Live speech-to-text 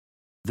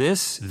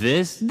This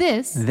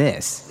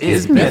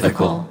is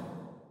mythical.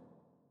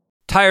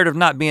 Tired of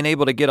not being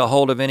able to get a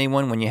hold of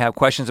anyone when you have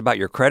questions about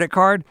your credit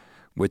card?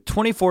 With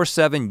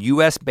 24/7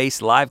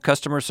 US-based live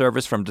customer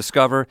service from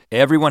Discover,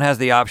 everyone has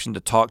the option to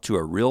talk to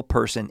a real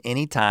person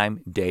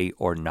anytime, day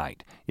or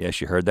night.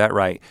 Yes, you heard that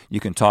right. You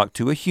can talk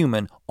to a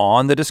human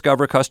on the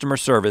Discover customer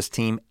service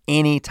team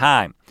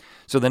anytime.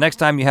 So the next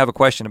time you have a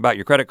question about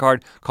your credit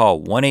card,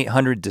 call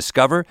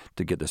 1-800-DISCOVER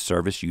to get the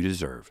service you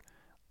deserve.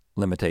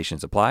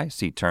 Limitations apply.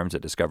 See terms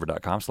at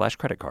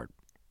discover.com/creditcard.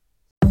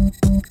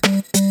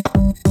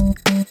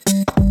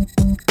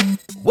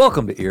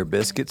 Welcome to Ear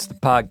Biscuits, the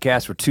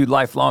podcast where two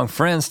lifelong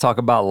friends talk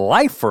about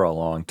life for a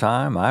long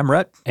time. I'm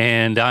Rhett.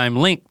 And I'm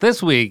Link.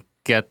 This week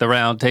at the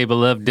round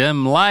table of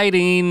dim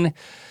lighting,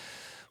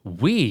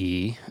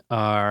 we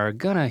are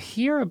gonna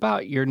hear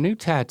about your new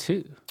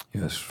tattoo.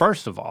 Yes.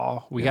 First of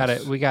all, we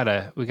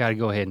gotta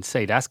go ahead and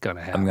say that's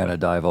gonna happen. I'm gonna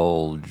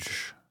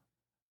divulge.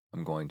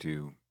 I'm going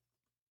to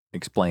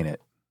explain it.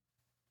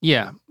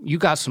 Yeah, you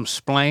got some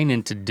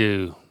splaining to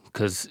do,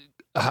 because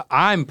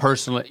I'm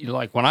personally,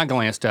 like, when I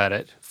glanced at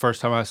it,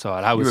 first time I saw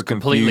it, I was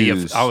completely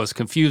confused. I was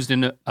confused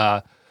and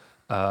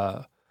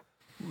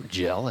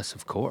jealous,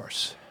 of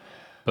course,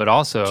 but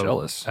also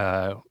jealous.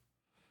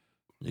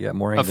 You got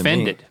more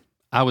offended. Than me.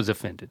 I was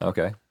offended.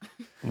 Okay.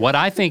 What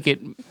I think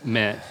it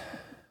meant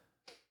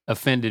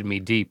offended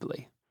me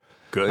deeply.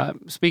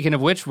 Good. Speaking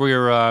of which,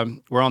 we're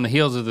on the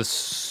heels of the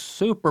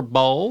Super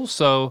Bowl,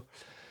 so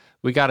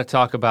we got to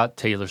talk about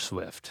Taylor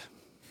Swift.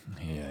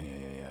 Yeah.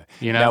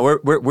 You know, now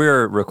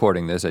we're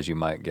recording this, as you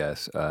might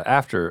guess,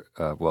 after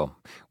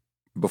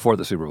before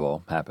the Super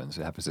Bowl happens.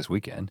 It happens this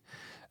weekend,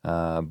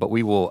 but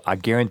we will, I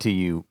guarantee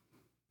you,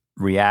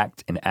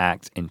 react and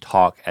act and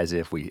talk as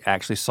if we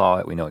actually saw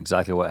it. We know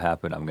exactly what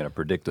happened. I'm going to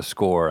predict the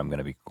score. I'm going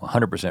to be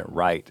 100%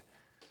 right.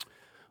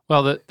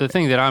 Well, the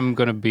thing that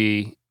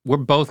we're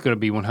both going to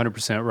be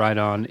 100% right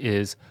on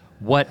is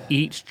what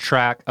each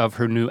track of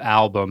her new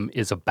album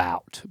is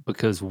about,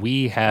 because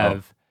we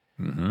have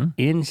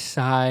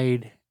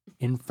inside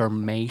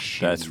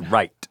information. That's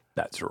right.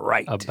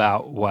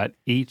 About what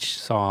each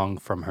song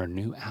from her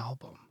new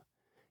album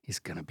is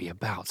going to be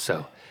about.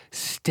 So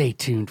stay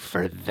tuned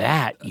for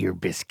that, Ear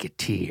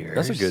Biscuiteers.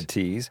 That's a good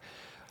tease.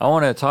 I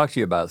want to talk to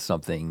you about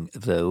something,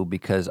 though,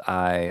 because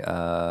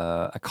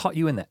I caught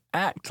you in the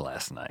act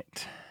last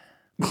night.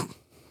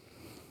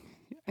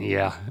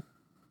 Yeah.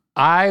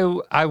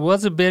 I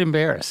was a bit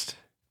embarrassed,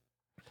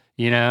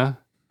 you know?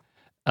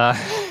 I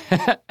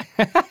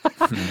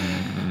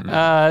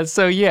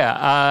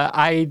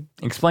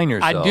explain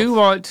yourself. I do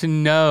want to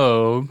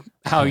know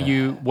how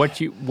what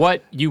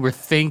you were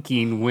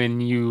thinking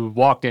when you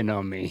walked in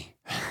on me.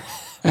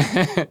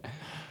 I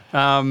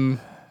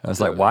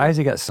was like, why has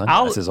he got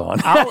sunglasses on?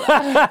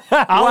 Why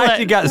has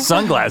he got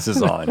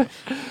sunglasses on?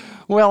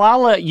 Well,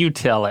 I'll let you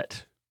tell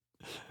it.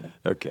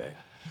 Okay.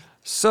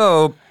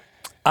 So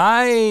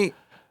I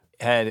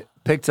had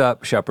picked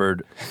up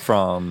Shepard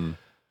from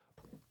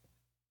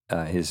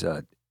his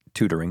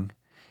tutoring.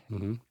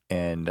 Mm-hmm.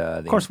 And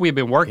of course, we've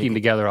been working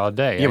together all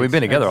day. Yeah, we've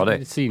been together all day.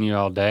 I've seen you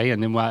all day,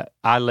 and then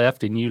I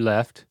left and you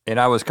left. And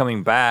I was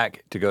coming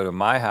back to go to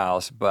my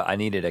house, but I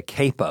needed a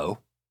capo.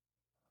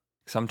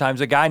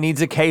 Sometimes a guy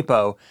needs a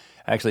capo.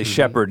 Actually,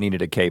 Shepard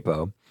needed a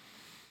capo.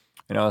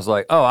 And I was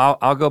like,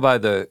 I'll go by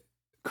the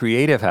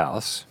Creative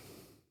House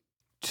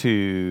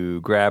to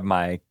grab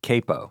my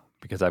capo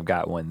because I've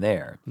got one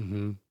there.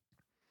 Mm-hmm.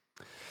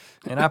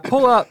 And I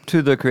pull up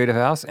to the Creative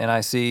House and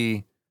I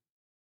see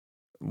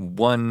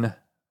one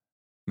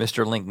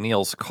Mr. Link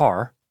Neal's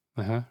car.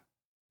 I'm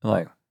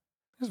like,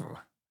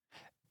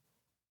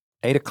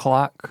 8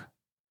 o'clock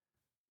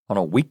on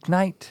a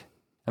weeknight?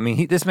 I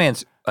mean, this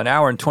man's an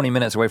hour and 20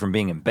 minutes away from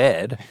being in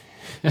bed.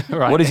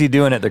 Right. What is he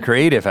doing at the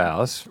Creative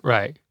House?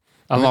 Right.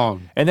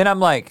 Alone. And then I'm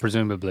like,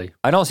 presumably,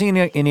 I don't see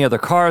any other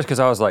cars,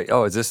 because I was like,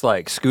 is this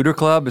like Scooter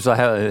Club? Is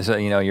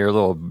your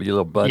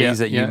little buddies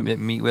that you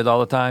meet with all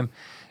the time?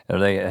 Are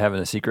they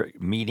having a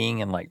secret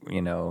meeting and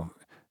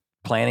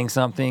planning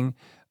something?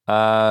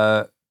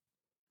 What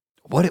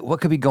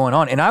could be going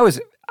on? And I was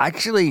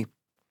actually,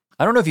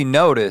 I don't know if you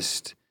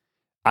noticed,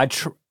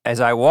 as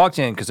I walked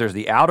in, because there's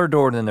the outer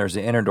door and then there's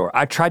the inner door,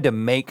 I tried to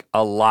make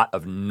a lot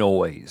of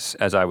noise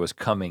as I was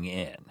coming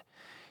in,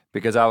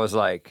 because I was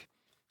like,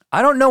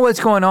 I don't know what's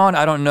going on.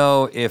 I don't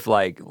know if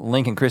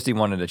Link and Christy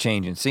wanted a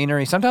change in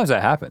scenery. Sometimes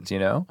that happens,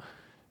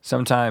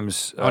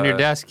 Sometimes on your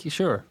desk,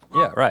 sure.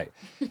 Yeah, right.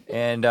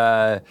 And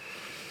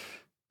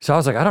so I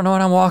was like, I don't know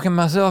what I'm walking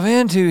myself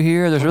into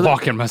here.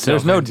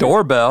 There's no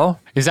doorbell.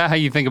 Is that how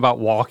you think about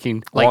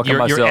walking? Like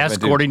you're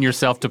escorting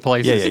yourself to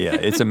places? Yeah.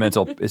 It's a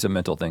mental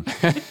thing.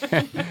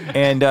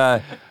 And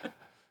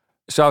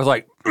so I was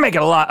like making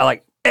a lot of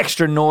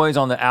extra noise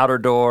on the outer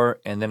door,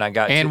 and then I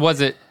got. And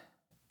was it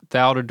the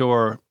outer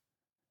door?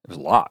 It was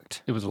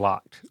locked. It was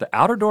locked. The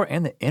outer door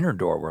and the inner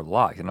door were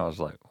locked, and I was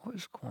like, what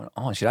is going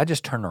on? Should I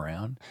just turn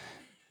around?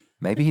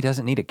 Maybe he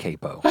doesn't need a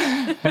capo.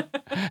 And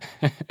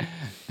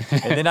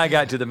then I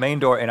got to the main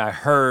door and I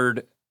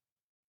heard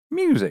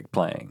music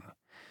playing.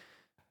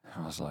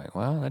 I was like,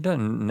 well, that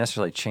doesn't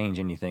necessarily change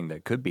anything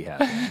that could be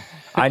happening.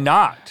 I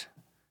knocked.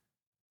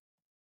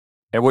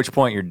 At which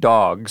point your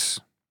dogs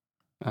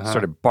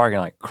started barking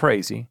like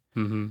crazy.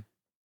 Mm-hmm.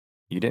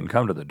 You didn't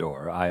come to the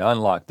door. I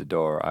unlocked the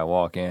door. I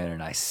walk in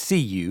and I see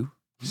you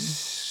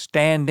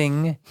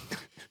standing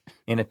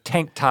in a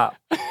tank top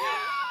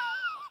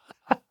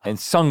and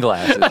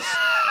sunglasses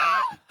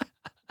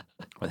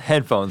with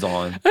headphones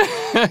on.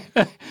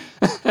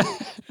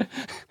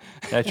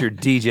 That's your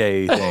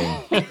DJ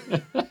thing.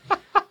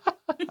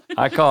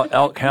 I call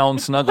elk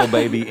hound snuggle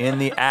baby in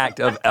the act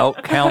of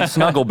elk hound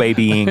snuggle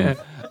babying.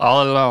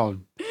 All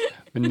alone.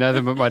 With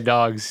nothing but my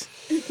dogs.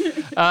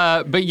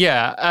 But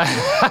yeah,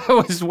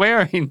 I was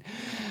wearing,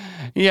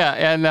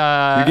 and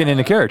you're getting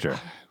into character.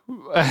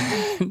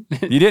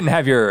 You didn't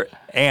have your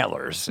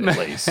antlers, at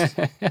least.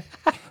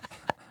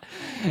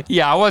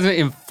 Yeah, I wasn't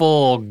in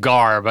full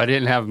garb. I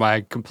didn't have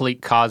my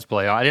complete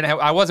cosplay on.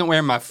 I wasn't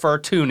wearing my fur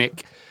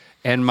tunic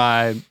and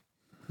my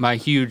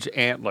huge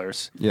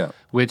antlers. Yeah.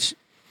 Which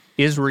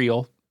is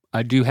real.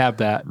 I do have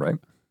that. Right.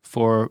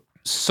 For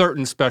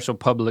certain special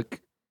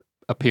public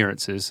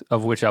appearances,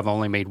 of which I've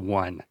only made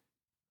one.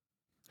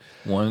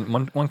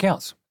 One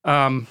counts.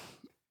 But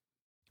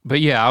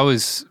yeah, I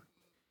was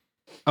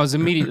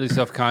immediately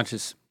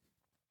self-conscious.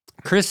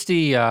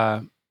 Christy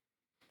and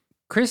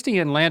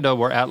Lando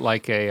were at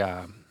like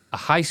a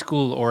high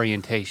school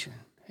orientation,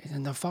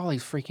 and the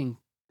Follies freaking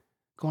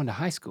going to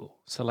high school.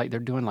 So like they're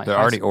doing like they're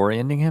already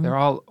orienting him. They're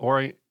all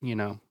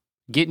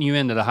getting you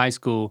into the high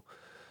school,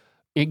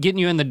 getting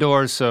you in the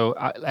doors. So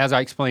as I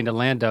explained to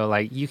Lando,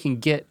 like you can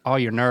get all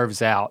your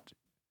nerves out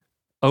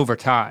over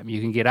time.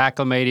 You can get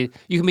acclimated.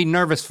 You can be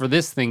nervous for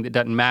this thing that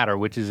doesn't matter,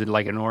 which is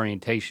like an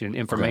orientation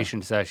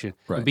information session.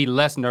 Right. And be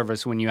less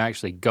nervous when you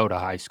actually go to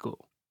high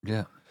school.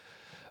 Yeah.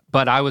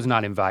 But I was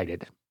not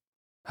invited.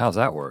 How's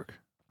that work?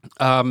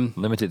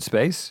 Limited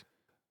space?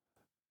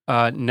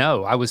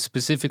 No, I was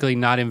specifically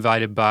not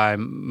invited by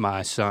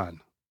my son.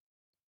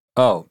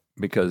 Oh,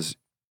 because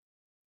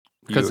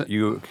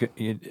you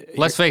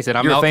let's face it,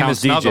 I'm a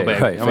famous DJ.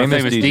 Right. I'm a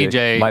famous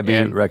DJ. Might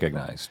be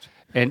recognized.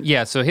 And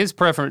yeah, so his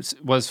preference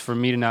was for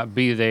me to not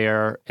be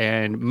there,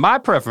 and my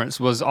preference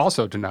was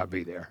also to not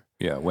be there.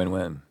 Yeah,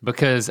 win-win.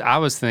 Because I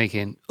was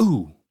thinking,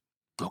 ooh,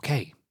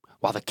 okay,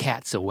 while the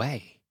cat's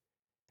away,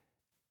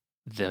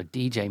 the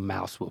DJ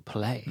mouse will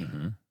play.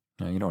 Mm-hmm.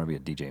 No, you don't want to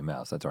be a DJ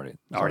mouse. That's already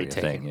taken.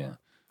 A thing, yeah.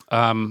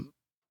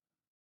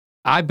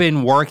 I've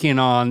been working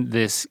on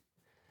this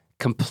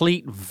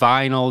complete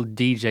vinyl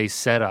DJ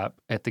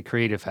setup at the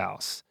Creative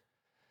House.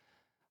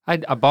 I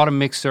bought a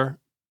mixer,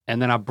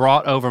 and then I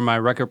brought over my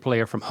record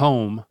player from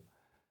home.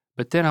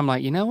 But then I'm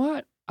like, you know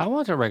what? I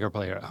want a record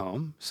player at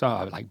home. So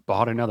I like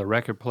bought another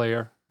record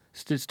player.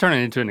 It's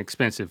turning into an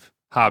expensive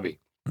hobby.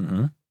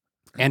 Mm-hmm.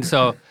 And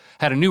so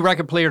had a new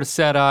record player to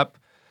set up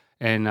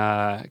and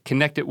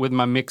connect it with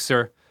my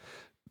mixer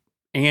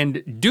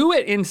and do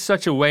it in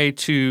such a way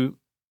to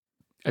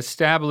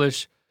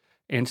establish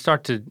and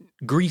start to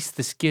grease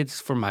the skids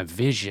for my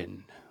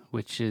vision,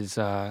 which is,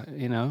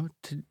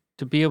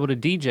 to be able to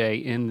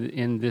DJ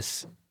in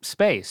this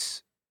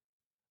space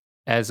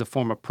as a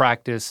form of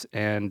practice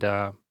and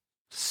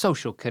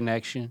social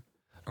connection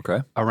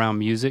around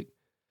music.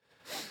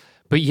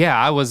 But yeah,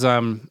 I was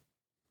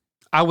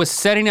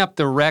setting up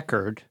the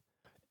record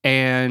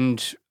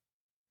and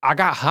I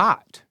got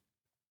hot.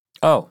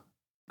 Oh.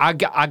 I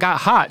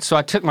got hot, so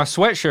I took my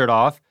sweatshirt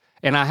off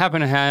and I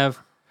happened to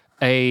have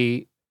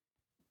I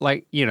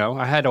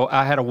had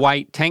a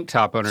white tank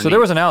top underneath. So there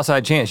was an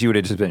outside chance you would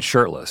have just been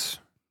shirtless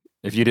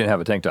if you didn't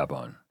have a tank top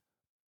on.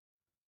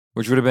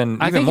 Which would have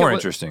been even more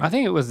interesting. I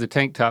think it was the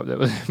tank top that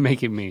was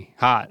making me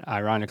hot,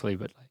 ironically,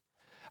 but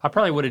I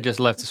probably would have just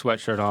left the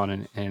sweatshirt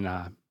on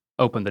and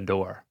opened the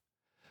door.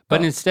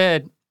 But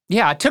instead,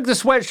 I took the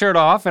sweatshirt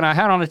off and I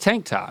had on a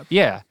tank top,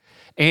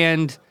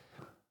 And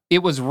it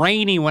was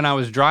rainy when I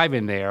was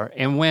driving there,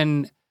 and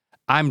when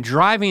I'm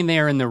driving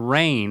there in the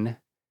rain,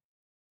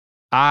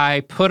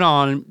 I put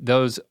on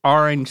those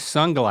orange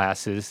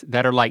sunglasses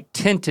that are like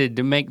tinted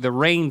to make the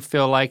rain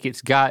feel like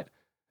it's got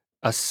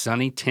a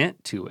sunny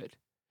tint to it.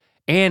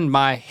 And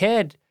my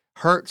head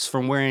hurts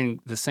from wearing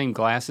the same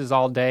glasses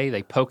all day.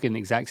 They poke in the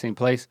exact same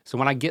place. So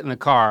when I get in the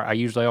car, I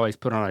usually always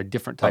put on a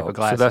different type of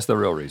glasses. So that's the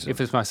real reason. If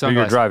it's my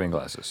sunglasses. Your driving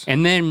glasses.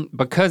 And then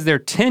because they're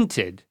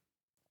tinted,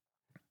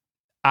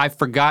 I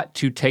forgot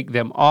to take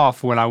them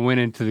off when I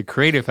went into the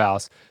Creative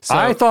House. So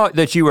I thought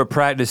that you were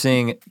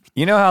practicing,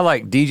 you know how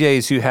like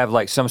DJs who have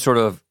like some sort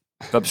of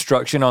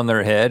obstruction on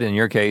their head, in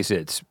your case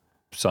it's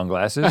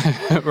sunglasses.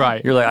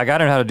 Right. You're like, I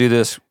gotta know how to do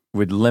this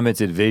with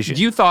limited vision.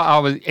 You thought I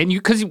was, and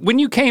because when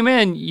you came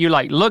in, you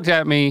like looked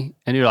at me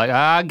and you're like,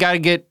 I gotta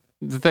get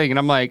the thing. And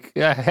I'm like,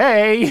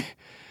 hey.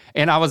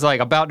 And I was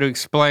like about to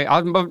explain,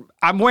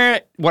 I'm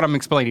wearing what I'm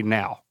explaining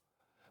now.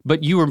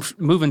 But you were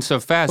moving so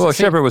fast. Well,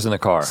 Shepard was in the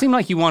car. It seemed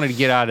like you wanted to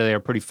get out of there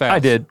pretty fast. I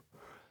did.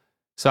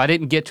 So I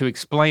didn't get to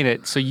explain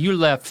it. So you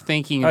left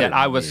thinking that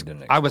I was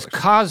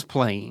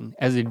cosplaying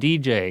as a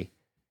DJ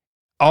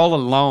all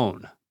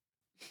alone.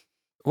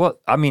 Well,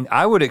 I mean,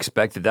 I would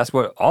expect that that's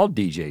what all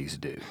DJs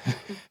do.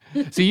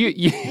 So you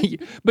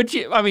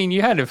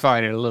had to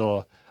find it a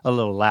little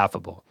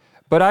laughable.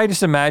 But I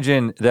just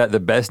imagine that the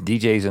best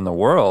DJs in the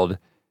world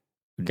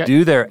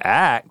do their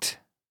act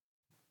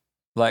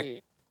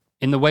like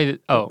in the way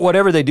that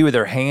whatever they do with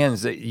their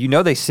hands.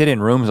 They sit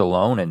in rooms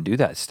alone and do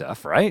that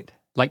stuff, right?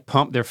 Like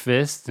pump their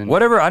fists and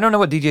whatever. I don't know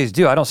what DJs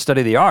do. I don't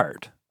study the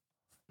art.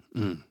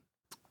 Me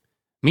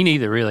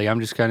neither, really. I'm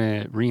just kind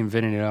of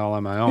reinventing it all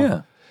on my own.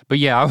 Yeah. But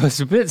yeah, I was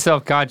a bit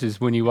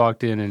self-conscious when you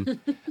walked in, and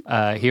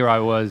here I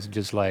was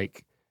just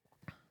like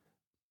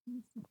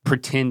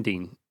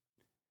pretending.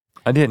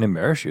 I didn't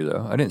embarrass you,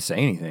 though. I didn't say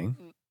anything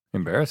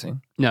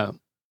embarrassing. No.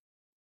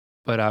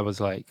 But I was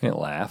like... You didn't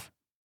laugh.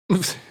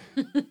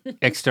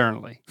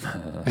 Externally.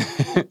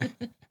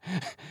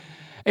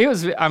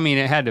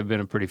 It had to have been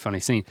a pretty funny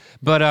scene.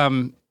 But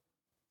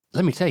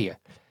let me tell you,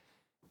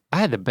 I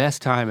had the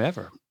best time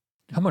ever.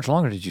 How much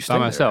longer did you stay by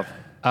myself?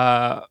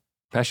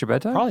 Past your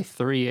bedtime? Probably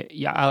 3.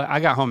 Yeah, I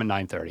got home at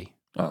 9:30.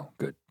 Oh,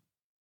 good.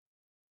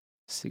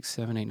 6,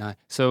 7, 8, 9.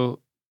 So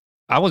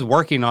I was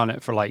working on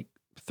it for like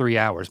 3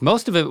 hours.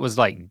 Most of it was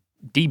like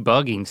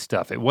debugging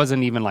stuff. It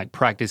wasn't even like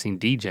practicing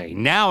DJing.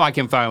 Now I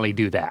can finally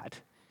do that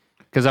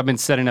because I've been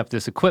setting up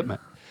this equipment.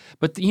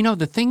 But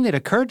the thing that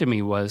occurred to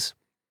me was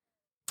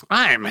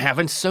I am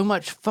having so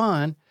much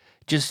fun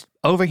just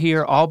over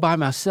here all by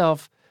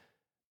myself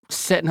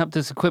setting up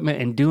this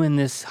equipment and doing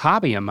this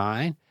hobby of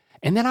mine.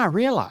 And then I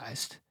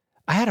realized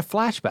I had a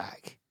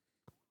flashback.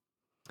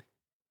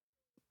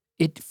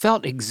 It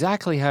felt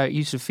exactly how it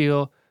used to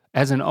feel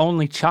as an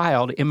only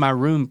child in my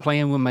room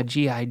playing with my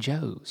G.I.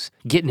 Joes,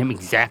 getting them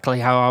exactly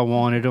how I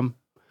wanted them.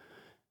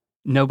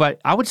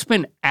 I would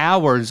spend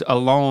hours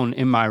alone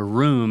in my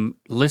room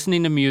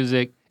listening to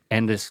music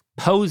and just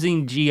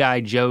posing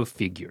G.I. Joe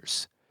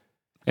figures.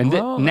 And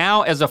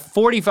now as a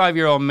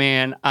 45-year-old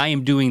man, I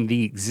am doing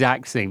the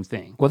exact same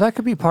thing. Well, that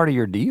could be part of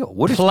your deal.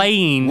 What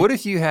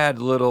if you had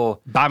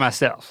little... By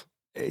myself.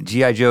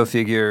 G.I. Joe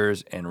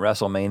figures and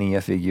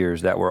WrestleMania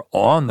figures that were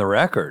on the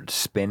record,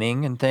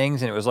 spinning and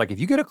things, and it was like,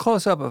 if you get a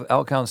close-up of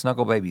Elk Count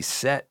Snuckle Baby's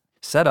set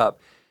up,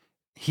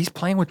 he's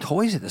playing with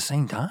toys at the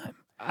same time.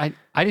 I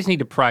just need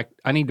to practice.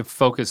 I need to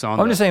focus on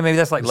I'm just saying maybe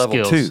that's like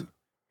level 2.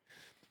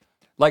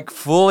 Like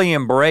fully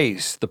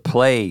embrace the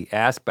play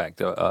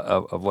aspect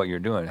of what you're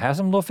doing. Have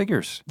some little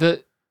figures.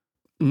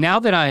 Now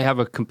that I have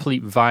a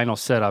complete vinyl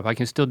setup, I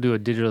can still do a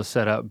digital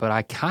setup, but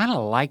I kind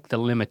of like the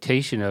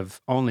limitation of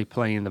only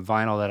playing the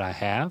vinyl that I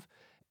have,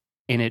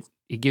 and it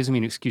gives me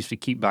an excuse to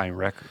keep buying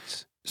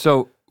records.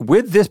 So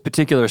with this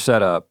particular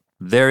setup,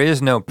 there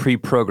is no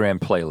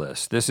pre-programmed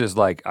playlist. This is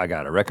like, I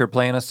got a record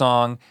playing a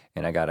song,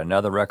 and I got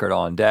another record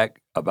on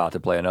deck about to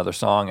play another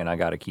song, and I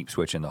got to keep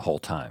switching the whole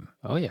time.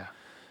 Oh, yeah.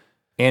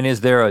 And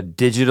is there a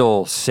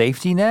digital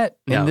safety net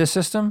in this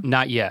system?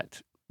 Not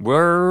yet.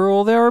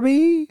 Will there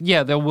be?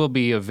 Yeah, there will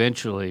be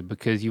eventually,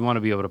 because you want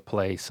to be able to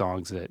play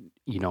songs that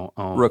you don't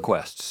own.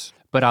 Requests.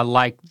 But I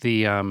like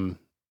the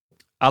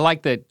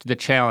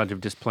challenge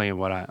of just playing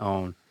what I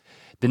own.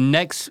 The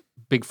next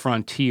big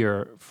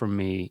frontier for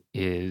me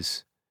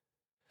is,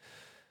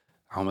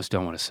 I almost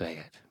don't want to say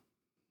it,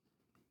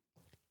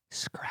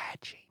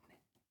 scratching.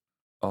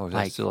 Oh, is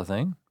that still a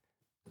thing?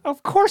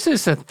 Of course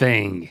it's a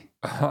thing.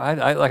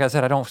 I like I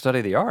said, I don't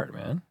study the art,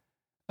 man.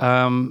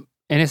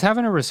 And it's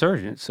having a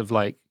resurgence of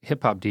like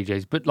hip hop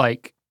DJs, but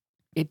like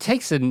it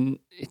takes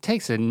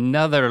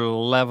another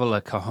level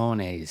of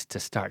cojones to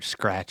start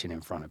scratching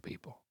in front of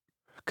people.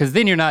 Because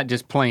then you're not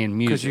just playing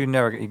music.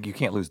 Because you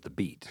can't lose the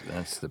beat.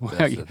 That's the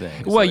thing.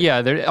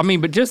 It's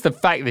but just the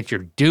fact that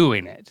you're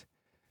doing it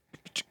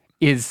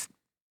is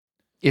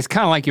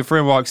kind of like your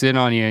friend walks in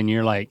on you and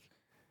you're like,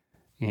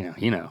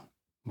 you know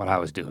what I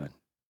was doing.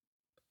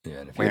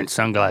 Yeah, and wearing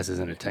sunglasses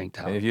and a tank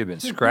top. And if you had been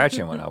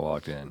scratching when I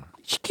walked in,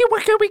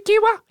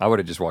 I would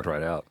have just walked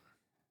right out.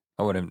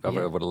 I would have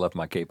left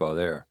my capo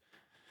there.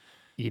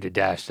 You'd have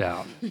dashed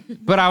out.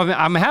 But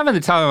I'm having the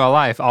time of my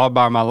life all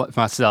by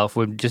myself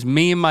with just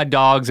me and my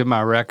dogs and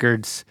my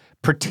records,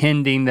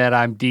 pretending that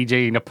I'm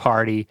DJing a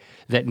party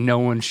that no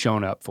one's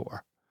shown up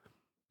for.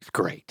 It's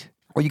great.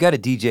 Well, you got to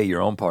DJ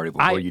your own party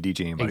before you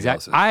DJ anybody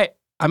else's.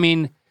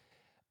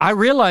 I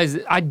realize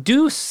I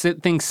do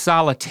things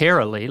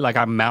solitarily, like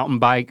I mountain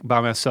bike by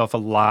myself a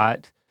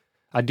lot.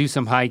 I do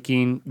some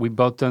hiking. We've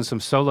both done some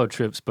solo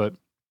trips, but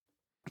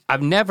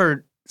I've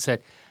never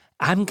said,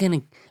 I'm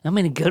gonna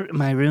go to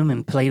my room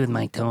and play with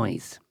my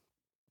toys.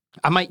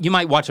 You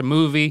might watch a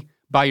movie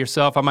by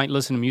yourself. I might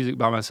listen to music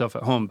by myself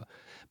at home,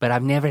 but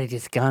I've never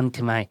just gone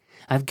to my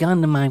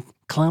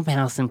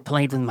clubhouse and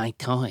played with my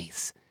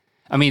toys.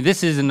 I mean,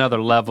 this is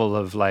another level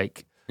of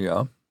like,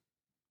 yeah.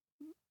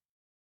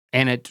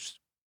 And it's.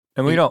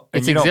 And we don't.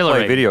 And you don't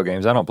play video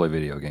games. I don't play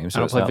video games. So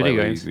I don't play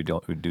video games.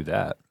 We do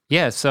that.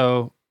 Yeah.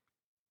 So,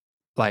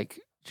 like,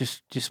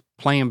 just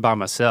playing by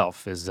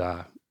myself is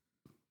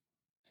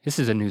this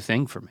is a new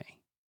thing for me.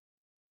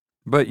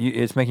 But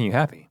it's making you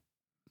happy,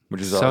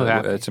 which is so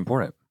happy. It's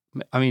important.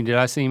 I mean, did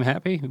I seem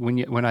happy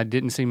when I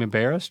didn't seem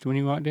embarrassed when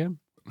you walked in?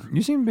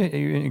 You seem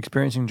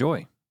experiencing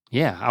joy.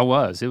 Yeah, I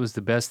was. It was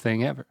the best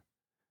thing ever.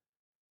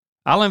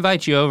 I'll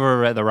invite you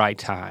over at the right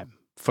time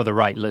for the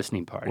right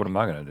listening party. What am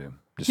I going to do?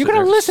 Just You're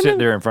going to sit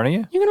there in front of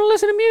you? You're going to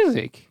listen to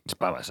music. Just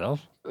by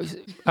myself?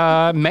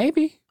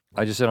 Maybe.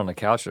 I just sit on the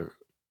couch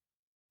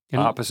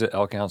opposite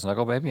Elk Hound's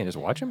Knuckle Baby and just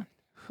watch him?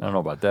 I don't know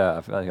about that.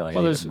 I feel like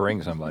I need to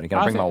bring somebody. Can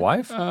I bring my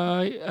wife?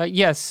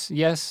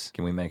 Yes.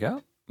 Can we make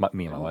out?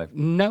 Me and my wife?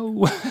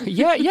 No.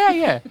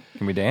 Yeah.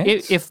 Can we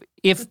dance?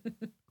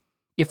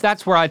 If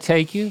that's where I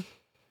take you,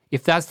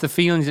 if that's the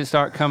feelings that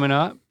start coming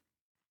up,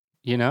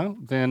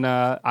 then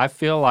I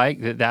feel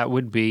like that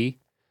would be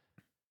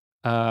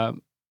a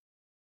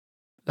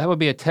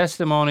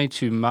testimony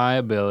to my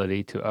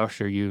ability to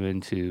usher you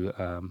into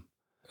a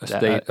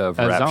state of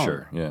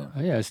rapture. Zone.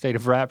 Yeah, a state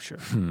of rapture.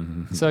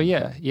 So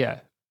yeah.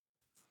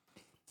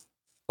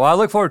 Well, I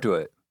look forward to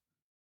it.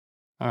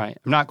 All right,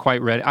 I'm not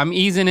quite ready. I'm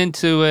easing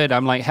into it.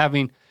 I'm like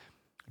having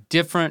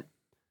different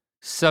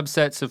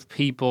subsets of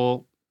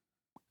people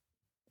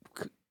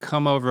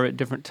come over at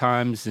different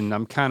times, and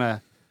I'm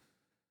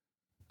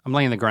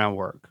laying the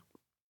groundwork.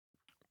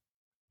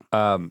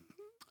 I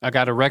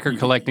got a record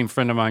collecting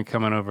friend of mine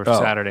coming over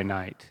Saturday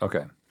night.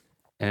 Okay.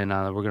 And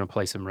we're going to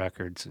play some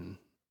records and,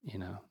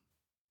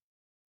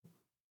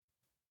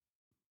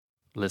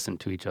 listen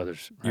to each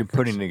other's records. You're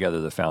putting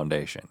together the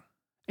foundation.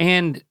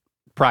 And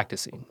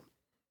practicing.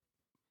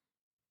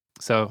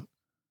 So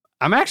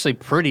I'm actually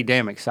pretty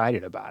damn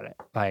excited about it.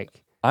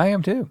 Like I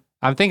am too.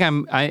 I think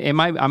it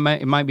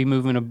might be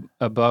moving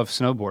above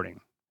snowboarding.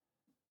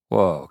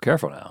 Whoa,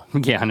 careful now.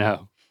 Yeah, I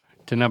know.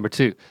 To number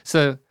 2.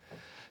 So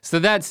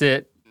that's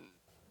it.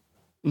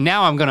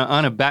 Now I'm going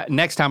to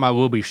next time I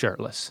will be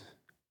shirtless.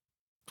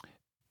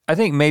 I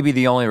think maybe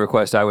the only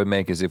request I would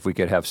make is if we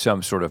could have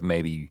some sort of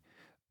maybe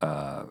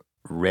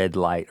red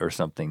light or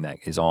something that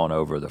is on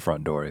over the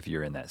front door if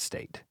you're in that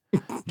state.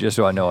 Just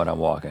so I know what I'm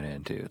walking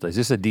into. Is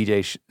this a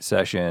DJ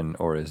session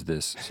or is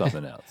this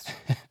something else?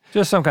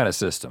 Just some kind of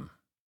system.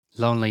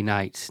 Lonely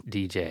Nights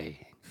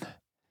DJ.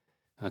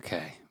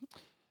 Okay.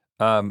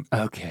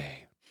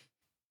 Okay.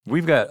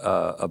 We've got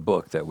a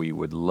book that we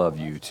would love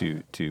you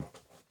to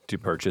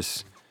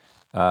purchase,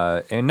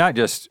 and not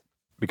just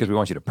because we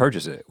want you to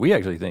purchase it. We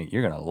actually think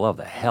you're going to love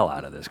the hell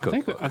out of this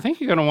cookbook. I think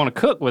you're going to want to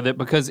cook with it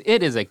because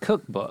it is a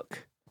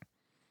cookbook.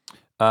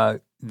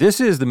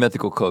 This is the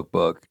Mythical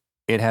Cookbook.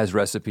 It has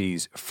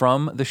recipes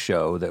from the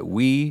show that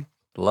we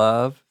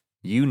love,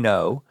 and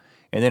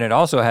then it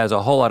also has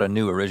a whole lot of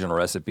new original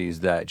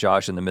recipes that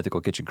Josh and the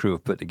Mythical Kitchen crew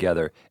have put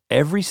together.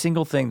 Every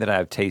single thing that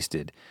I've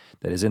tasted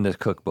that is in this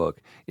cookbook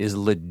is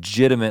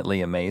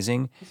legitimately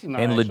amazing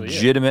and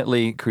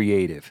legitimately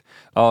creative.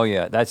 Oh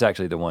yeah, that's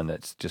actually the one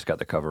that's just got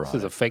the cover on it. This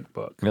is a fake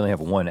book. We only have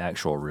one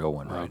actual real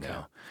one right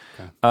now.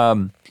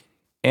 Okay.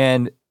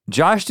 And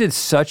Josh did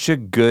such a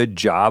good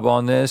job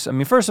on this. I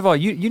mean, first of all,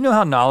 you know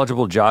how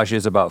knowledgeable Josh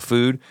is about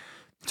food.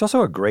 He's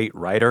also a great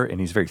writer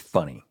and he's very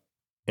funny.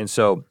 And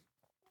so,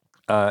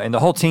 and the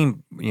whole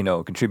team,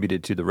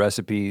 contributed to the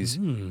recipes.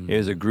 It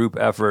was a group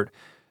effort.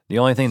 The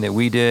only thing that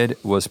we did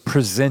was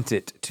present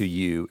it to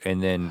you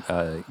and then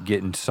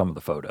get into some of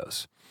the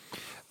photos.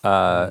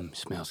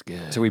 Smells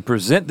good. So we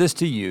present this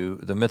to you,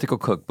 the Mythical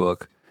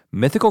Cookbook,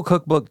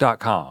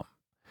 mythicalcookbook.com,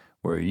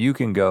 where you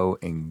can go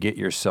and get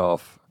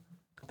yourself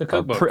the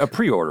cookbook. A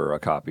pre-order a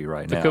copy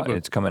right now. Cookbook.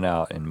 It's coming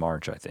out in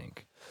March, I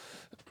think.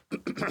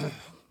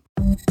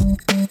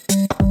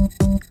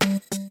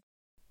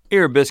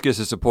 Ear Biscuits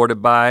is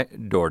supported by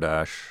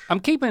DoorDash. I'm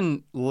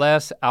keeping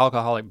less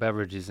alcoholic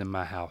beverages in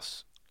my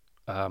house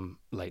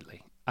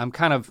lately. I'm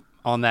kind of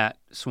on that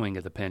swing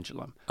of the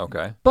pendulum.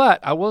 Okay. But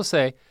I will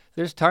say,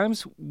 there's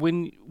times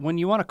when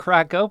you want to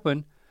crack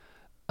open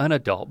an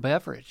adult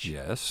beverage.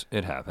 Yes,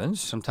 it happens.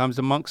 Sometimes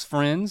amongst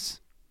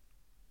friends,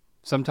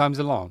 sometimes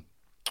alone.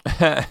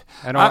 I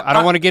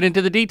don't want to get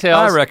into the details.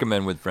 I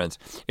recommend with friends.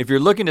 If you're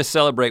looking to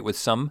celebrate with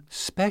some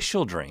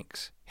special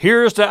drinks,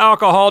 here's to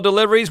alcohol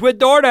deliveries with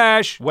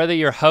DoorDash. Whether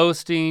you're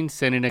hosting,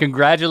 sending a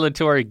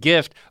congratulatory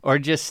gift, or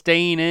just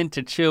staying in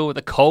to chill with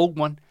a cold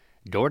one,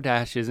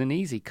 DoorDash is an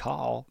easy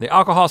call. The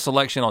alcohol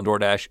selection on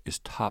DoorDash is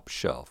top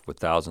shelf. With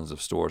thousands of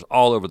stores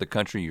all over the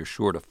country, you're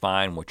sure to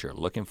find what you're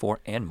looking for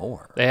and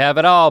more. They have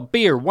it all: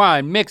 beer,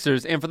 wine,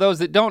 mixers, and for those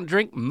that don't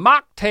drink,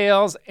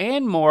 mocktails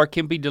and more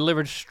can be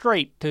delivered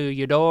straight to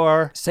your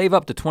door. Save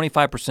up to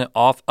 25%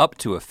 off, up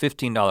to a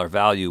 $15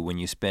 value when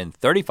you spend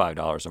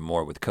 $35 or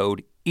more with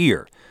code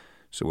EAR.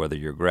 So whether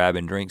you're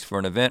grabbing drinks for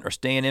an event or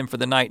staying in for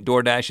the night,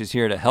 DoorDash is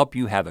here to help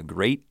you have a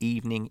great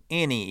evening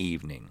any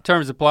evening.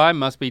 Terms apply.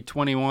 Must be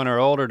 21 or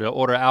older to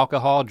order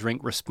alcohol.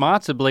 Drink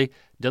responsibly.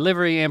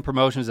 Delivery and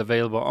promotions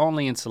available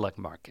only in select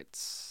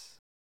markets.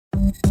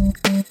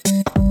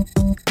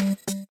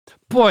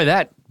 Boy,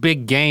 that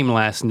big game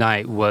last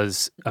night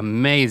was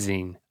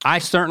amazing. I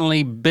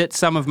certainly bit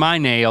some of my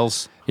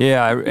nails.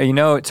 Yeah,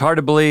 it's hard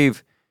to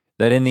believe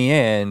that in the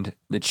end,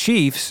 the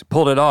Chiefs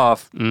pulled it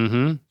off.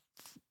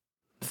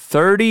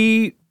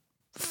 34-24.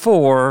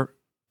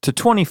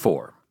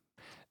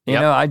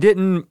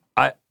 It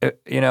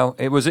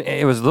was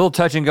a little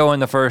touch and go in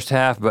the first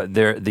half, but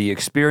the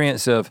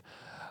experience of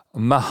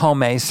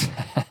Mahomes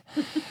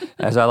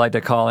as I like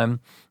to call him,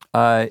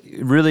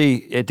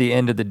 really at the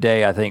end of the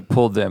day, I think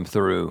pulled them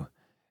through.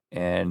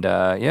 And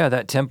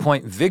that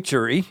 10-point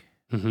victory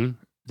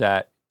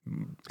that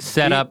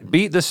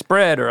beat the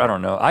spread, or I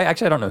don't know. I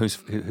don't know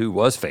who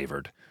was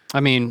favored.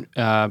 I mean,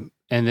 what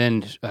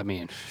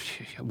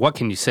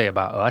can you say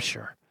about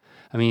Usher?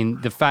 I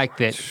mean, the fact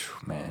that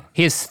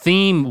his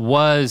theme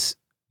was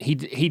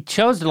he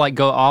chose to like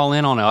go all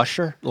in on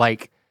Usher.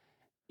 Like,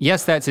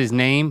 yes, that's his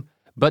name,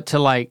 but to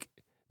like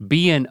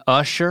be an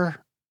usher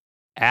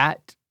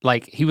at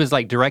like he was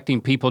like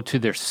directing people to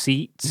their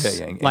seats,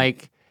 and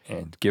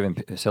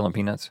selling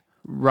peanuts.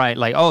 Right,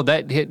 like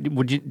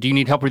do you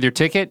need help with your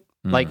ticket?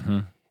 Like,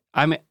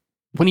 I mean,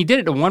 when he did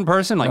it to one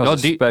person, like,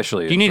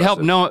 do you need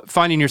help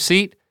finding your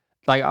seat?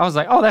 Like, I was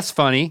like, oh, that's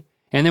funny.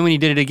 And then when he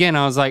did it again,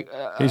 I was like,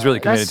 he's really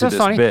committed to this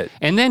funny. bit.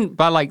 And then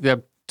by like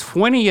the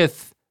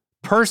 20th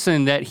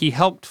person that he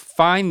helped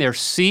find their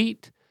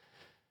seat,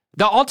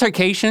 the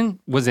altercation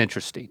was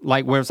interesting.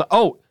 Like, where it's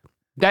like,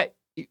 that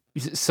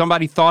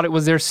somebody thought it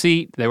was their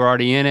seat, they were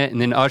already in it, and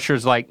then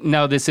Usher's like,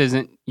 no, this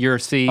isn't your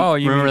seat. Oh,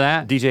 you remember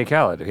that? DJ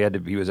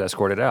Khaled, he was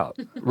escorted out.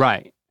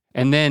 Right.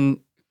 And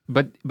then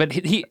But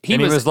he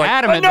was like,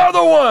 adamant.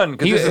 Another one!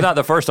 Because this is not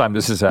the first time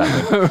this has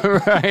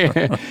happened.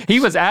 Right. He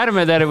was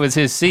adamant that it was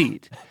his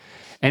seat.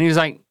 And he was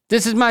like,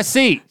 this is my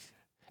seat.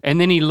 And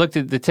then he looked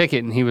at the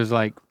ticket and he was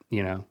like,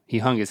 he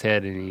hung his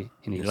head and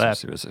he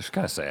left. It was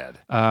kind of sad.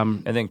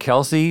 And then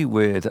Kelsey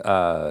with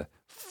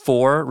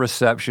 4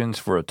 receptions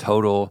for a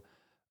total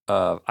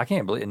of, I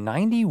can't believe it,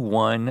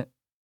 91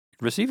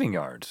 receiving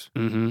yards.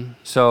 Mm-hmm.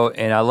 So,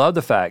 and I love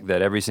the fact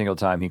that every single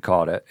time he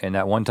caught it, and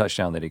that one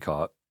touchdown that he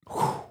caught,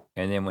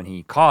 and then when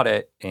he caught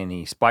it and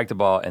he spiked the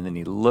ball and then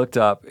he looked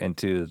up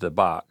into the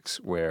box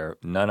where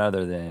none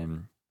other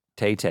than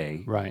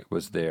Tay-Tay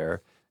was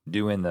there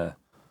doing the...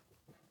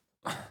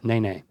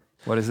 Nay.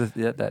 What is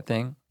that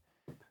thing?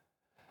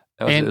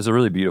 It was a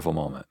really beautiful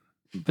moment.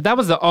 But that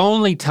was the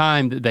only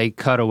time that they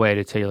cut away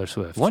to Taylor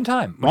Swift. One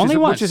time. Only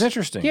once. Which is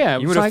interesting. Yeah.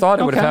 You would have thought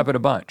it would have happened a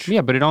bunch.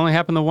 Yeah, but it only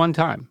happened the one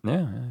time.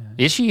 Yeah.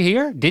 Is she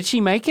here? Did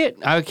she make it?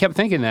 I kept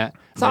thinking that.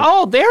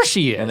 So, there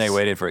she is. And they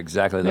waited for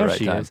exactly the right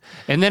time. Is.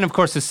 And then, of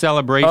course, the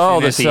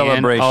celebration. The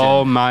celebration.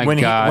 Oh, my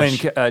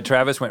gosh. When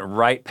Travis went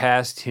right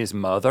past his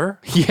mother.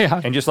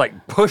 Yeah. And just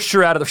like pushed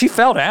her out of she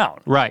fell down.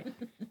 Right.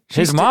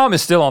 His mom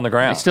is still on the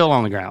ground. Still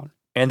on the ground.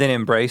 And then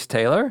embraced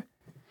Taylor.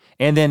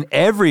 And then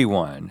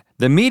everyone,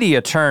 the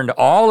media turned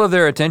all of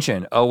their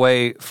attention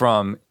away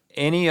from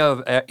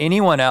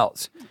anyone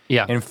else.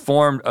 Yeah. And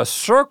formed a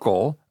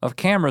circle of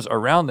cameras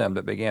around them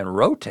that began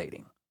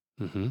rotating.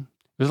 Mm-hmm.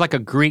 It was like a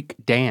Greek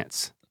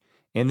dance.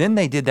 And then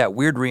they did that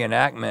weird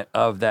reenactment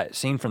of that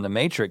scene from The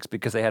Matrix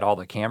because they had all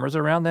the cameras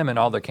around them and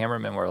all the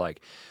cameramen were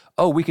like,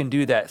 oh, we can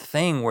do that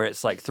thing where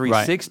it's like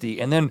 360. Right.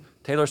 And then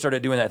Taylor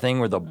started doing that thing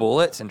with the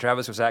bullets and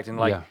Travis was acting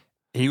like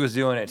he was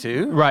doing it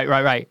too.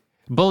 Right.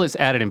 Bullets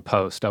added in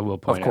post, I will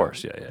point out. Of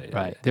course, yeah.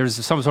 Right.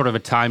 There's some sort of a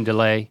time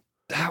delay.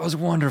 That was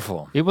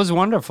wonderful. It was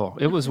wonderful.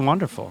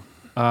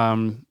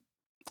 And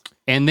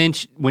then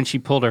when she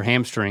pulled her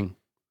hamstring.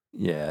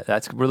 Yeah,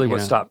 that's really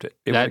what stopped it.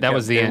 That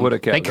was the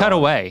end. They cut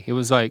away. It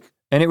was like.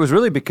 And it was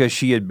really because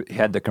she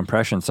had the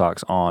compression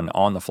socks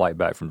on the flight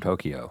back from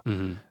Tokyo.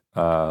 Mm-hmm.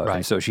 Right.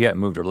 And so she hadn't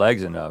moved her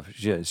legs enough.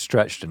 She hadn't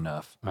stretched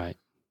enough. Right.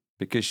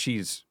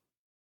 Because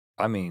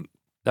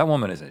that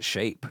woman is in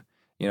shape.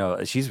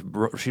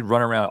 She'd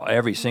run around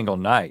every single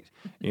night.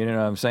 You know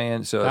what I'm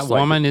saying? So that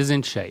woman is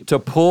in shape. To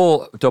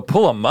pull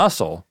a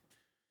muscle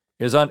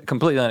is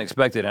completely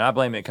unexpected, and I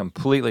blame it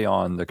completely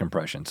on the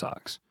compression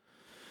socks.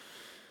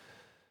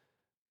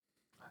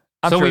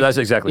 I'm sure that's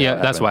exactly what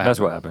happened. That's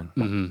what happened.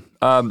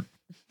 Mm-hmm.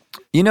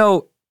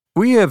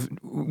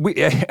 We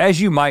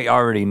as you might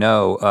already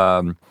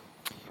know,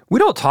 we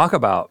don't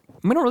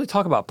really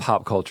talk about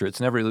pop culture. It's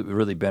never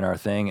really been our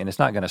thing, and it's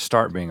not going to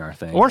start being our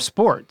thing. Or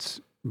sports.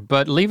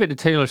 But leave it to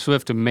Taylor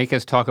Swift to make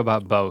us talk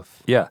about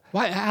both. Yeah.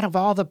 Why, out of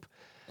all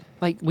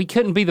we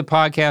couldn't be the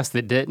podcast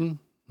that didn't?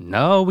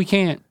 No, we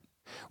can't.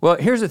 Well,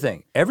 here's the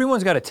thing.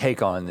 Everyone's got a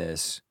take on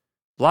this.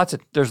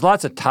 There's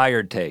lots of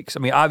tired takes. I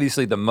mean,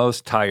 obviously the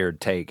most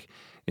tired take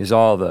is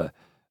all the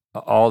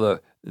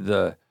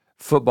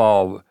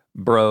football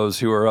bros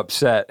who are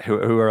upset,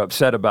 who are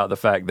upset about the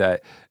fact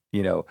that,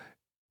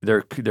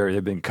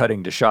 they've been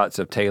cutting to shots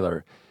of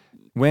Taylor.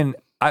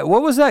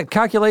 What was that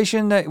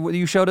calculation that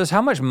you showed us?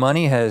 How much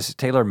money has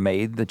Taylor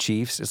made the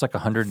Chiefs? It's like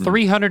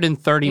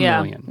 $330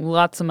 million.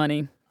 Lots of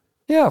money.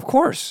 Yeah, of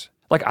course.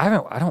 Like I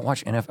haven't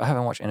watched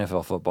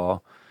NFL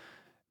football,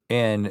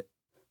 and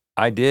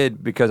I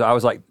did because I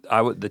was like,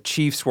 the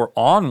Chiefs were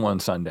on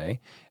one Sunday,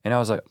 and I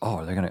was like,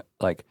 oh, they're gonna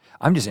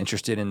I'm just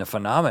interested in the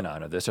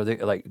phenomenon of this. Are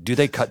they do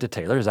they cut to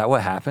Taylor? Is that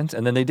what happens?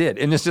 And then they did,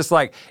 and it's just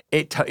like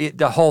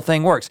the whole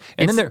thing works.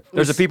 And then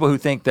there's the people who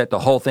think that the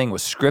whole thing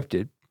was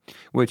scripted.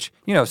 Which,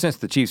 since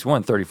the Chiefs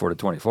won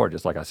 34-24,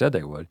 just like I said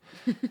they would,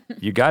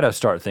 you got to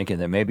start thinking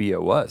that maybe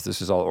it was.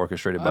 This is all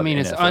orchestrated by the NFL.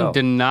 It's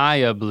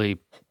undeniably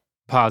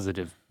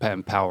positive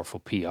and powerful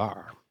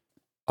PR.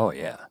 Oh,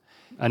 yeah.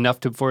 Enough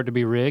for it to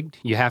be rigged?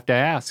 You have to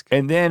ask.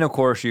 And then, of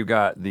course, you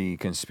got the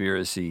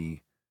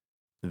conspiracy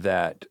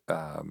that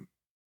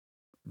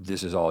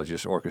this is all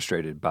just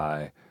orchestrated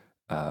by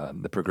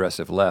the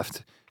progressive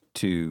left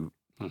to,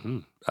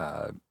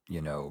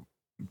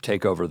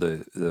 take over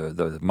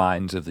the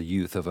minds of the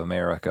youth of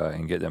America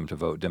and get them to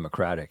vote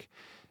Democratic.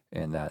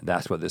 And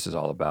that's what this is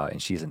all about.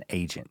 And she's an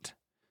agent.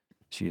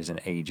 She is an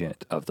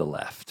agent of the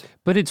left.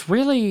 But it's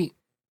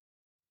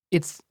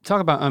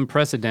talk about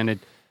unprecedented.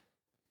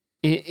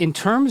 In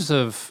terms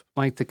of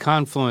like the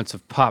confluence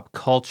of pop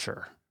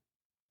culture,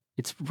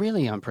 it's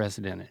really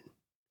unprecedented.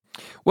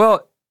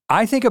 Well,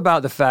 I think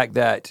about the fact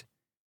that,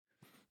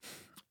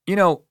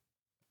 the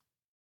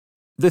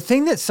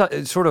thing that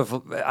sort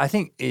of, I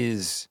think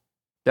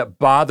that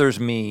bothers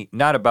me,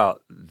 not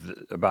about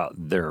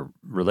their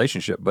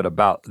relationship, but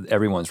about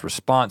everyone's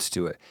response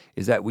to it,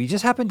 is that we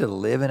just happen to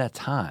live in a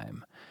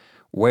time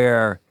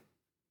where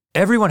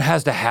everyone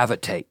has to have a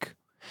take.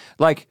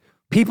 Like,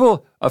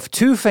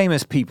 two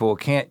famous people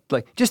can't,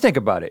 like, just think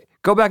about it.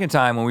 Go back in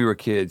time when we were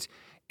kids,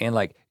 and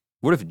like,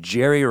 what if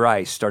Jerry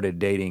Rice started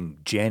dating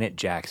Janet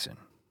Jackson?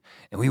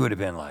 And we would have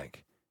been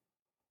like,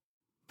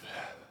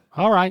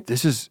 all right.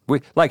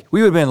 We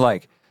would have been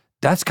like,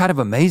 that's kind of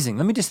amazing.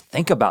 Let me just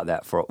think about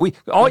that Let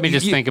me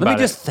just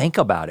think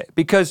about it,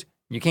 because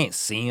you can't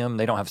see them.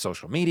 They don't have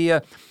social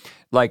media.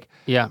 Like,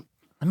 yeah.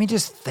 Let me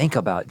just think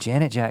about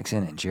Janet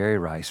Jackson and Jerry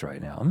Rice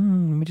right now. Let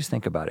me just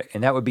think about it.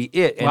 And that would be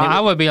it. And I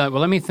would be like,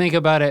 let me think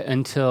about it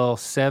until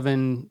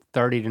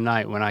 7:30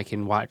 tonight when I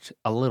can watch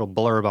a little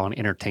blurb on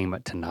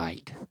Entertainment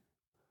Tonight.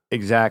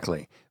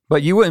 Exactly.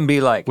 But you wouldn't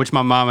be like... Which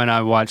my mom and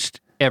I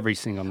watched every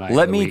single night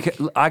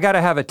I got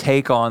to have a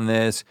take on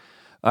this.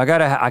 I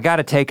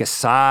gotta take a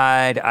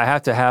side. I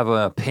have to have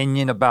an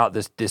opinion about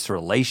this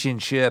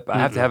relationship. I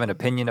have to have an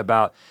opinion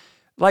about,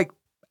 like,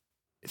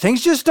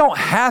 things just don't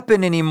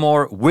happen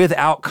anymore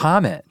without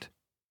comment.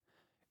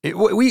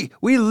 We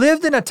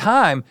lived in a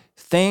time,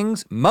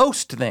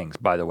 most things,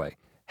 by the way,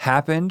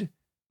 happened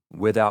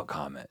without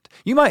comment.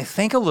 You might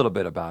think a little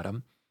bit about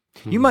them.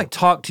 You might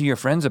talk to your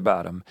friends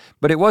about them,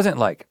 but it wasn't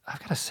like,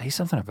 I've got to say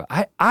something about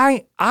it.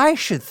 I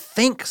should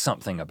think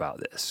something about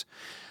this.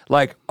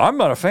 Like, I'm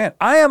not a fan.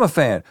 I am a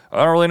fan. I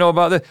don't really know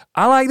about this.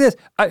 I like this.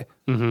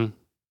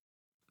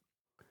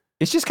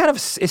 It's just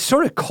it's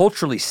sort of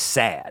culturally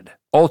sad.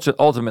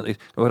 Ultimately,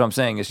 what I'm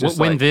saying is just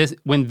when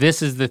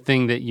this is the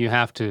thing that you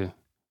have to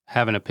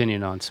have an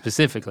opinion on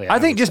specifically. I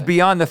think just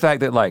beyond the fact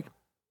that, like,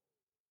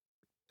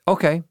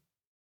 okay,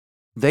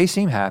 they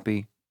seem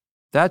happy.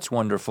 That's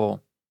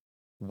wonderful.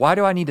 Why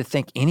do I need to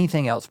think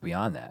anything else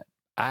beyond that?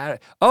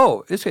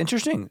 It's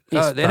interesting.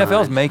 The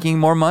NFL is making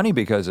more money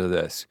because of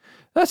this.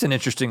 That's an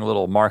interesting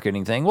little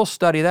marketing thing. We'll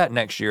study that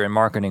next year in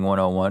Marketing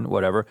 101,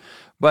 whatever.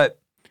 But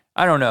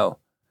I don't know.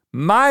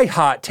 My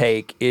hot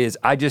take is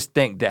I just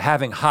think that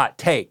having hot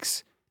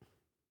takes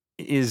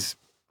is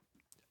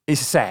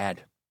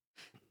sad.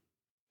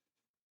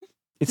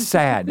 It's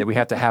sad that we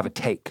have to have a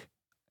take.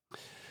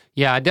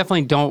 Yeah, I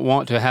definitely don't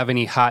want to have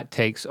any hot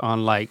takes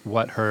on like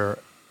what her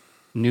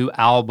new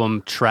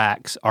album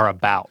tracks are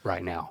about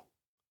right now.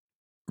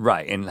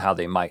 Right, and how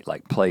they might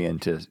like play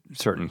into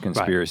certain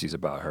conspiracies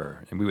about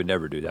her. And we would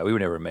never do that. We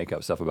would never make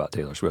up stuff about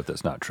Taylor Swift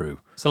that's not true.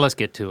 So let's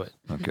get to it.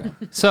 Okay.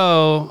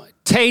 So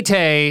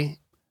Tay-Tay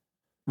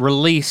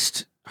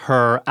released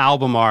her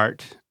album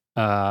art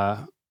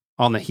on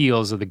the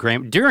heels of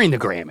during the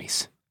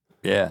Grammys.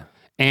 Yeah.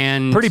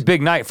 And pretty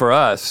big night for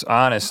us,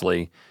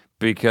 honestly,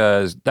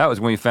 because that was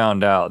when we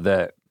found out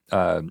that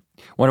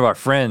one of our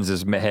friends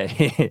he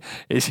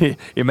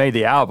made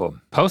the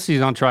album.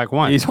 Posty's on track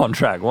one. He's on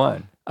track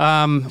one.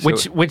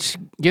 Which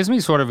gives me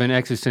sort of an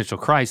existential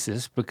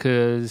crisis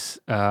because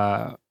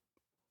can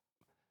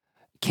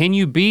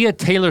you be a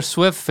Taylor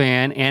Swift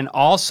fan and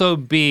also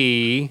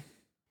be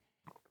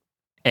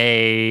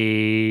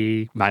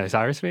a Miley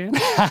Cyrus fan?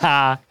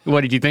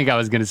 What did you think I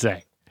was going to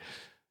say?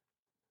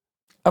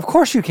 Of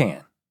course you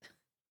can.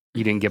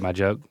 You didn't get my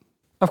joke?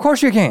 Of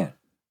course you can.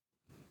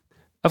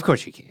 Of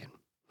course you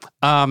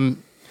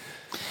can.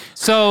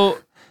 So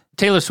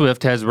Taylor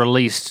Swift has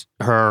released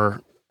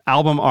her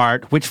album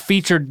art, which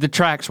featured the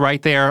tracks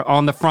right there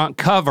on the front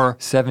cover.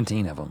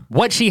 17 of them.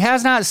 What she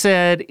has not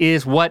said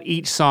is what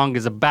each song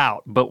is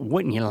about, but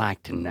wouldn't you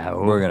like to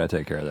know? We're going to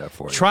take care of that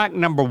for you. Track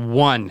number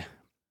 1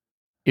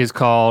 is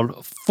called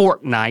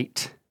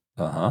Fortnite.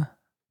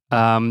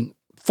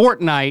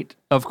 Fortnite,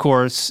 of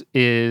course,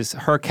 is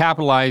her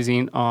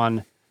capitalizing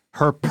on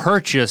her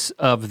purchase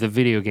of the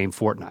video game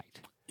Fortnite.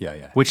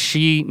 Yeah. Which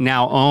she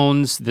now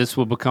owns. This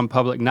will become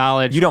public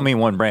knowledge. You don't mean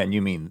one brand,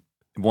 you mean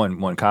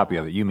one copy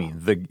of it. You mean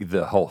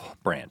the whole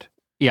brand.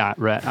 Yeah,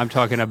 right. I'm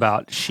talking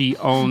about she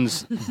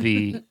owns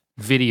the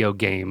video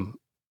game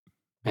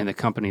and the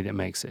company that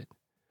makes it.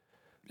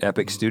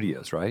 Epic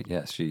Studios, right?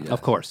 Yes,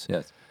 of course.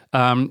 Yes.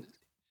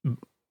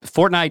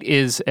 Fortnite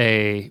is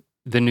the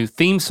new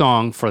theme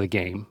song for the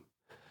game,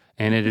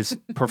 and it is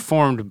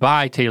performed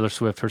by Taylor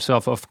Swift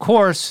herself. Of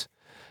course,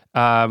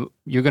 you're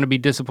going to be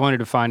disappointed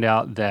to find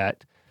out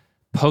that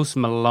Post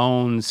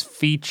Malone's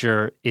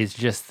feature is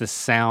just the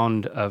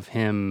sound of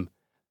him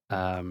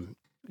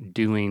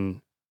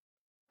doing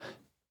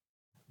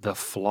the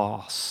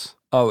floss.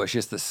 Oh, it's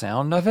just the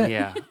sound of it?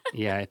 Yeah.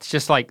 It's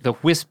just like the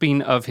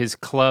wisping of his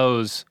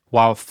clothes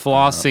while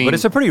flossing. But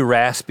it's a pretty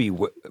raspy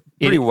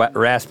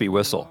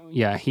whistle.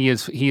 Yeah, he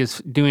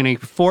is doing a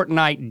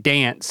Fortnite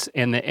dance,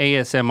 and the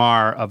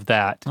ASMR of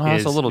that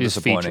is a little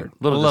disappointing. Featured.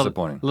 A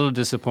little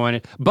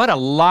disappointed. But a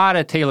lot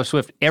of Taylor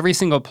Swift. Every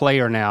single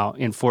player now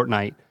in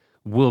Fortnite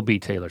will be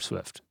Taylor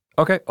Swift.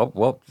 Okay. Oh,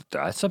 well,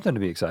 that's something to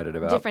be excited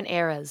about. Different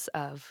eras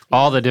of.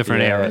 All the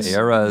different eras.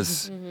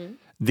 Mm-hmm.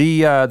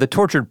 The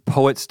Tortured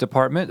Poets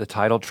Department, the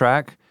title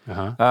track.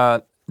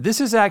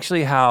 This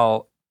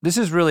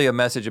is really a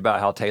message about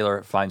how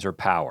Taylor finds her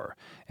power.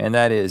 And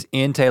that is,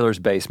 in Taylor's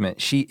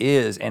basement, she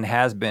is and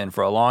has been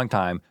for a long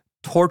time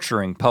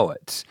torturing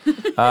poets.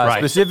 Right.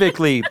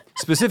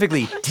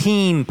 Specifically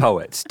teen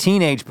poets,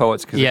 teenage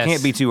poets, because they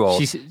can't be too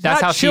old.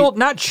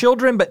 Not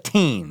children, but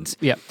teens.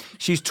 Yeah.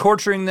 She's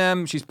torturing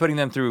them. She's putting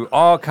them through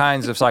all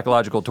kinds of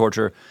psychological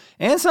torture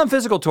and some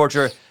physical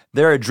torture.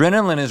 Their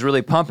adrenaline is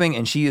really pumping,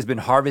 and she has been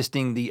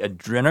harvesting the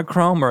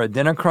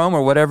adrenochrome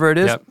or whatever it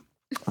is. Yep.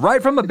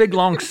 Right from a big,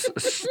 long,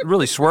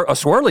 really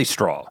swirly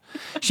straw.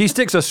 She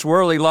sticks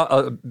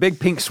a big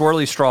pink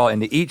swirly straw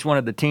into each one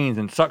of the teens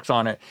and sucks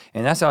on it,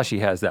 and that's how she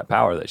has that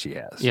power that she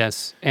has.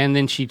 Yes, and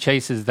then she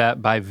chases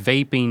that by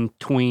vaping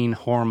tween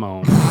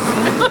hormone.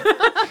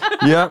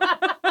 Yep,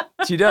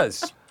 she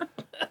does.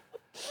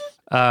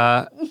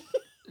 Track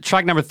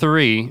number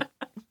 3,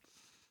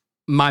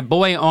 My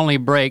Boy Only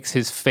Breaks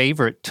His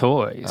Favorite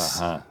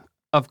Toys.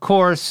 Of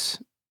course,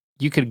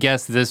 you could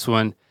guess this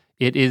one.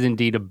 It is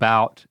indeed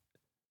about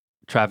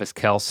Travis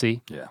Kelce,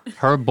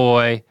 her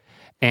boy,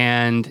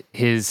 and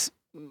his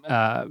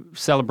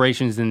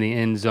celebrations in the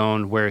end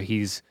zone where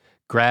he's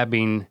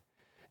grabbing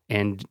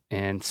and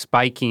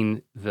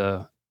spiking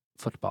the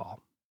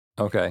football.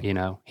 Okay. You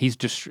know,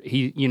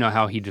 you know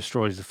how he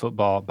destroys the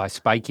football by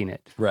spiking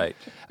it. Right.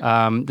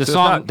 The so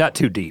song it's not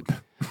too deep.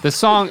 The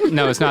song,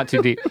 no, it's not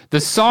too deep. The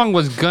song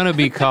was gonna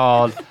be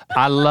called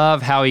 "I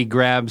Love How He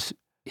Grabs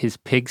His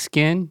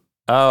Pigskin."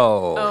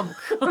 Oh.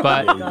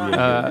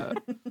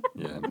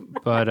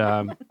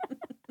 But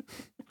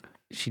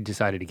she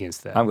decided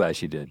against that. I'm glad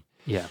she did.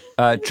 Yeah.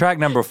 Track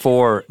number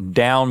 4,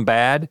 Down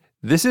Bad.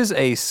 This is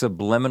a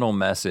subliminal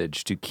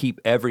message to keep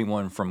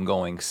everyone from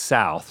going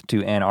south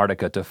to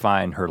Antarctica to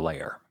find her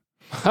lair.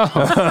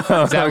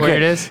 Oh, is that where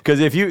it is?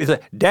 Because it's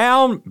like,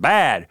 down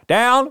bad.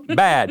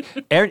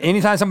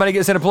 Anytime somebody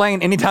gets in a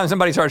plane, anytime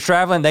somebody starts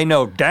traveling, they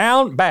know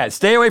down bad.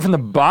 Stay away from the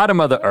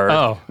bottom of the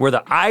earth where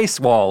the ice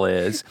wall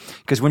is.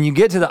 Because when you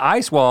get to the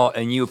ice wall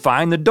and you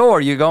find the door,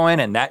 you go in,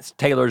 and that's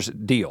Taylor's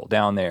deal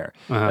down there.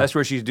 That's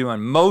where she's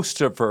doing most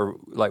of her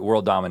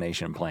world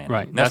domination planning.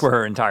 Right. That's where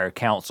her entire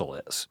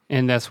council is.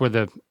 And that's where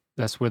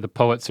the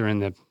poets are in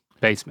the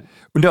basement.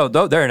 No,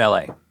 they're in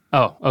LA.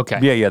 Oh, okay.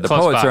 Yeah. The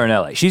Close poets by. are in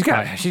LA. She's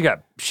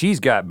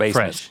got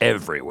basements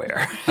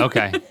everywhere.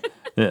 Okay.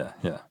 Yeah.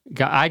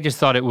 I just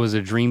thought it was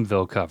a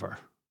Dreamville cover.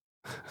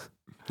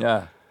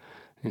 Yeah.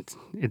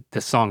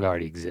 The song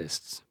already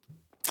exists.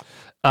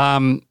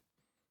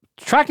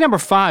 Track number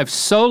 5,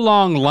 So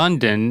Long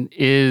London,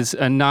 is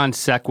a non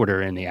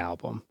sequitur in the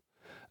album,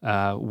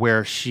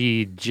 where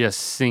she just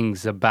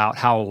sings about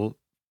how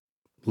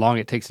long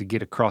it takes to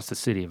get across the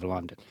city of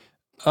London.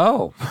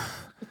 Oh.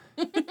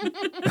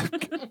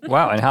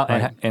 Wow,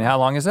 and how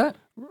long is that?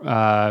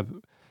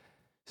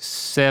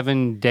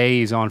 7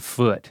 days on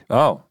foot.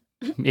 Oh.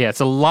 Yeah, it's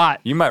a lot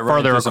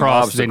further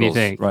across than you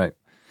think. Right.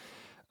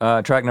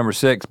 Track number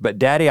 6, But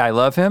Daddy, I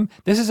Love Him.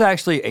 This is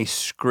actually a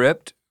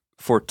script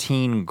for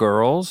teen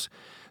girls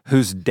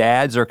whose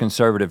dads are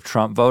conservative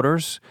Trump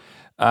voters.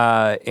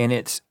 And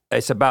it's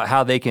about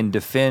how they can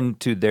defend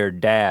to their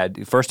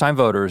dad, first-time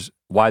voters,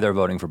 why they're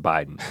voting for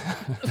Biden.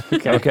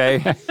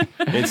 Okay?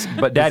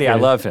 But Daddy, I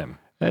Love Him.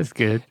 That's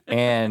good.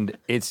 And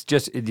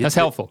that's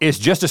helpful. It's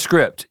just a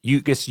script.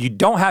 You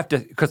don't have to,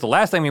 because the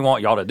last thing we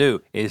want y'all to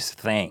do is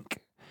think,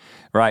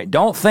 right?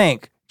 Don't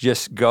think.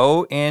 Just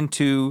go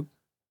into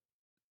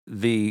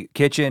the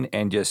kitchen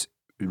and just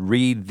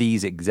read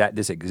this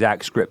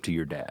exact script to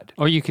your dad.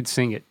 Or you could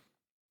sing it.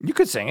 You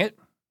could sing it.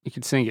 You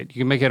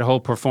can make it a whole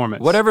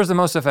performance. Whatever's the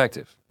most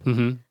effective.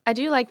 Mm-hmm. I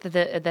do like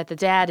that the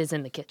dad is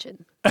in the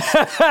kitchen.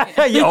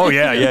 Oh,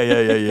 yeah.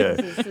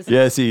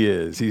 Yes, he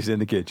is. He's in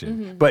the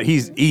kitchen. But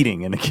he's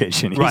eating in the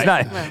kitchen. He's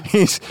right. not,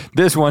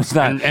 this one's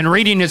not. And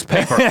reading his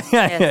paper.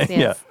 Yes.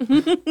 Yeah.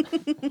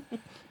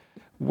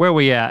 Where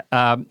we at?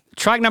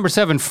 Track number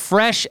 7,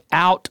 Fresh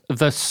Out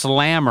the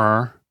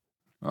Slammer.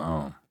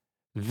 Oh.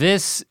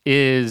 This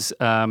is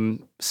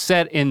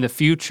set in the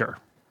future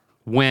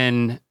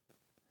when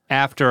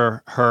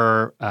after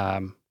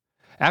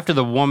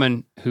the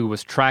woman who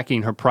was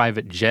tracking her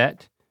private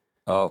jet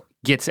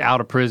gets out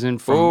of prison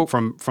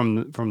from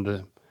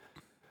the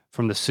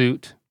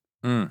suit.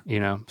 You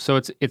know,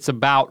 so it's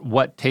about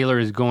what Taylor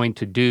is going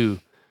to do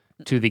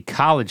to the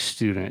college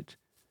student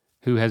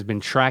who has been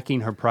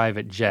tracking her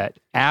private jet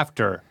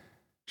after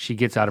she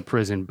gets out of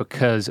prison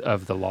because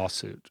of the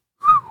lawsuit.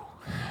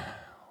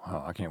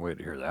 Oh, I can't wait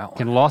to hear that one.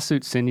 Can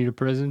lawsuits send you to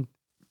prison?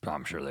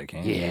 I'm sure they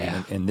can.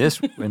 Yeah. In this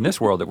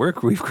world that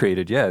we've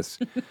created, yes.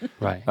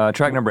 Right.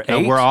 Track number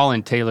 8. We're all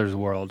in Taylor's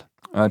world.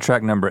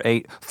 Track number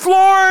 8.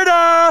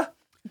 Florida!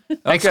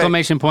 Okay.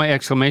 Exclamation point,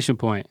 exclamation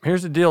point.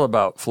 Here's the deal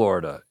about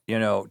Florida. You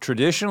know,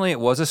 traditionally it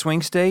was a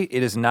swing state.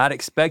 It is not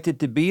expected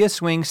to be a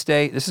swing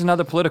state. This is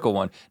another political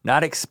one.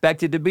 Not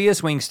expected to be a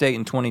swing state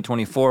in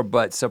 2024,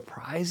 but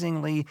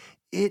surprisingly,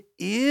 it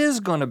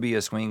is going to be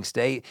a swing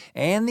state,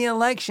 and the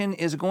election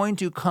is going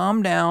to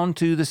come down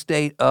to the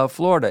state of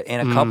Florida.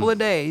 In a couple of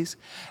days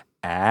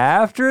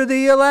after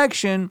the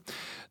election,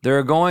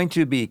 they're going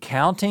to be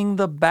counting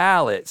the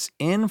ballots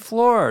in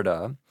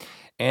Florida.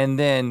 And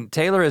then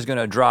Taylor is going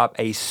to drop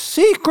a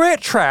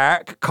secret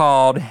track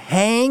called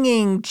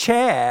Hanging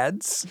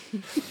Chads.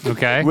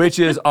 Okay. Which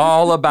is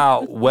all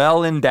about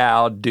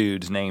well-endowed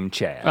dudes named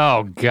Chad.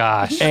 Oh,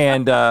 gosh.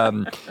 And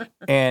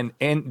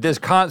this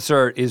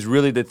concert is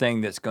really the thing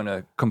that's going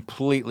to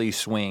completely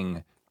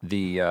swing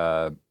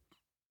the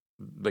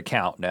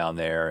count down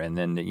there. And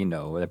then,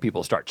 the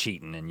people start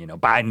cheating and,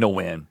 Biden will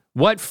win.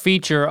 What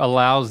feature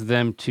allows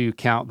them to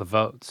count the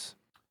votes?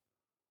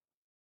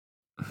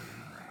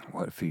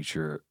 What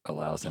feature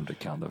allows them to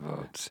count the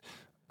votes?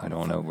 I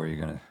don't know where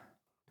you're going to...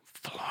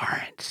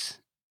 Florence.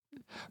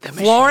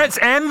 Florence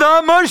and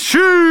the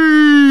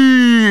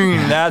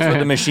machine! That's what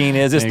the machine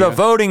is. It's the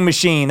voting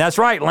machine. That's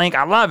right, Link.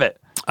 I love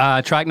it.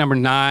 Track number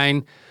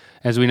 9,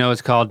 as we know,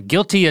 it's called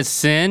Guilty as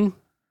Sin, ?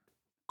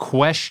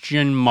 This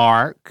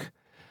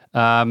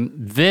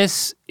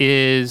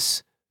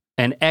is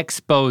an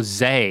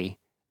expose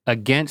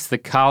against the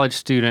college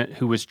student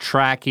who was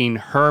tracking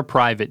her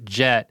private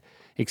jet,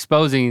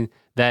 exposing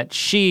that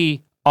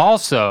she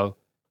also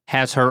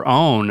has her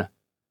own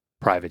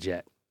private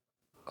jet.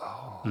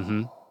 Oh.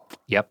 Mm-hmm.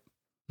 Yep.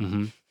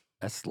 Mm-hmm.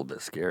 That's a little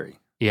bit scary.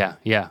 Yeah.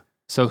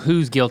 So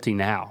who's guilty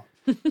now?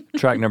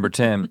 Track number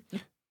 10.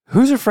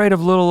 Who's afraid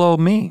of little old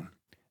me?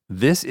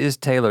 This is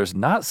Taylor's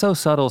not so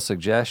subtle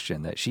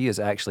suggestion that she is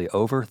actually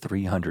over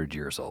 300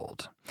 years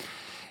old.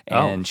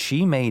 And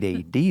she made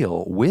a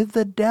deal with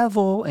the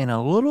devil in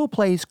a little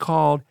place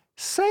called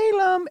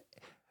Salem.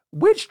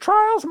 Witch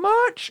trials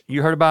much?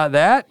 You heard about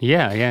that?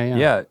 Yeah.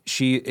 Yeah,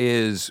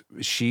 she's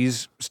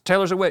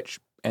Taylor's a witch,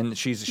 and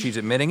she's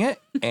admitting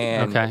it,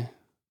 and Okay.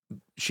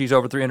 she's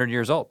over 300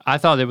 years old. I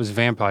thought it was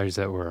vampires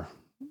that were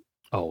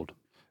old.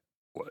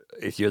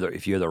 If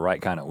you're the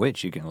right kind of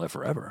witch, you can live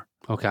forever.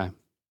 Okay.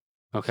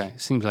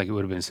 Seems like it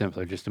would have been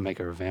simpler just to make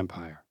her a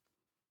vampire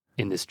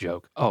in this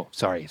joke. Oh,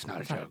 sorry, it's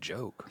not a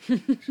joke.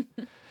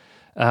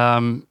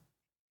 Where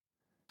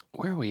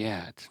are we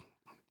at?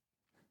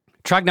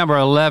 Track number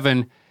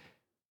 11.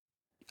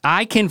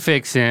 I can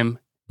fix him.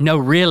 No,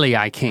 really,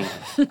 I can't.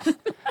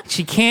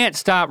 She can't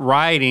stop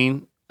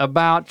writing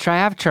about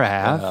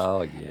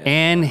Trav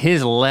and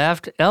his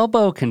left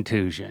elbow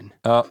contusion.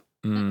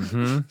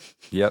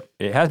 Yep.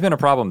 It has been a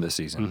problem this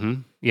season. Mm-hmm.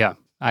 Yeah.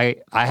 I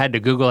had to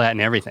Google that and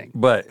everything.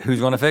 But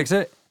who's going to fix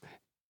it?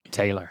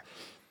 Taylor.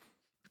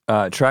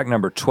 Track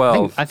number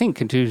 12. I think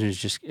contusion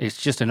is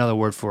just another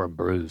word for a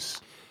bruise.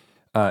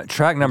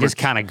 Track number... Just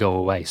kind of go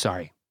away,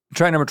 sorry.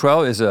 Track number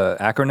 12 is an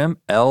acronym,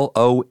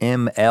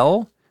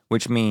 LOML,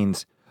 which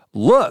means,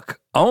 look,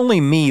 only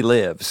me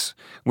lives,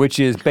 which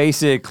is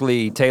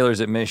basically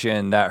Taylor's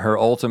admission that her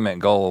ultimate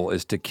goal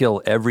is to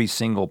kill every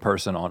single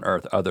person on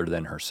earth other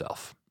than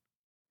herself.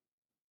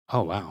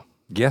 Oh, wow.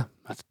 Yeah.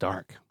 That's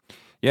dark.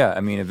 Yeah,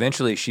 I mean,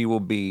 eventually she will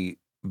be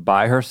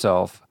by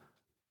herself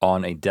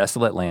on a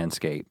desolate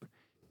landscape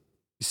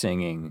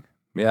singing,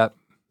 yep,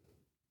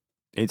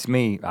 it's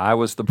me. I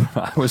was the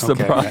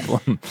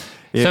problem.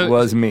 It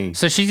was me.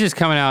 So she's just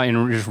coming out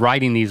and just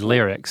writing these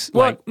lyrics.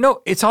 Well,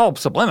 no, it's all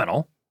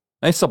subliminal.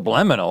 It's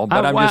subliminal,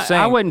 but I'm just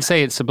saying. I wouldn't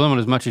say it's subliminal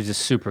as much as it's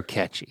super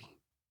catchy.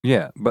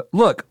 Yeah, but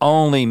look,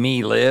 only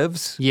me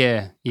lives.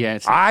 Yeah.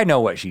 I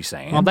know what she's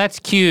saying. Well, that's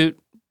cute.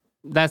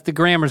 The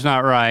grammar's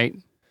not right.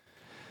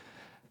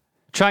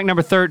 Track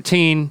number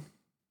 13,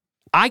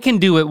 I can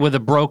do it with a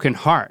broken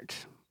heart.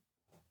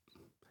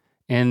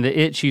 And the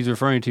it she's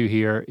referring to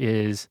here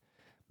is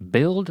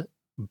build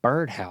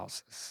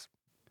birdhouses.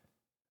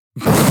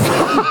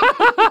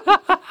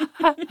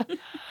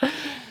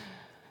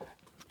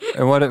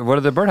 And what are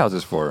the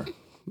birdhouses for?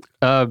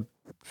 I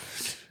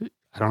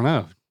don't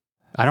know.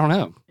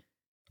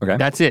 Okay.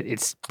 That's it.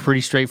 It's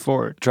pretty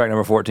straightforward. Track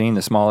number 14,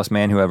 the smallest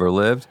man who ever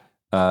lived.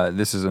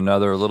 This is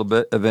another little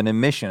bit of an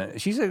admission.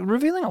 She's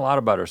revealing a lot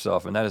about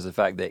herself, and that is the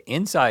fact that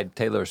inside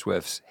Taylor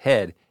Swift's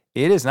head,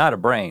 it is not a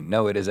brain.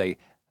 No, it is a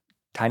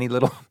tiny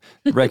little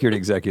record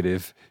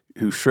executive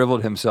who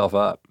shriveled himself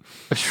up.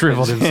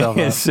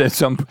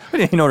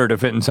 In order to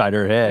fit inside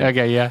her head.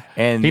 Okay, yeah.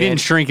 And he didn't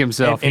shrink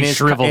himself, he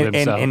shriveled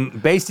himself.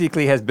 And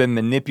basically has been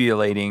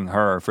manipulating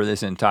her for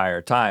this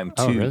entire time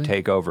to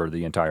take over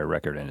the entire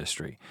record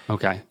industry.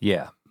 Okay.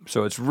 Yeah.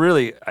 So it's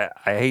really,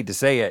 I hate to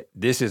say it,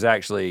 this is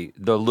actually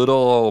the little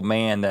old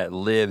man that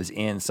lives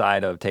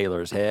inside of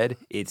Taylor's head.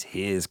 It's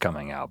his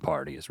coming out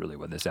party is really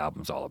what this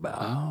album's all about.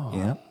 Oh.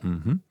 Yeah.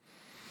 Mm-hmm.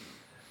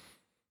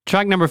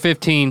 Track number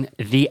 15,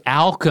 The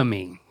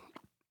Alchemy,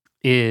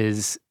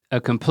 is a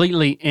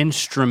completely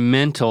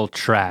instrumental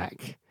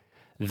track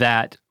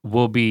that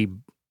will be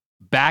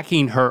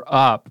backing her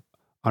up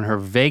on her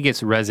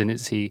Vegas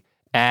residency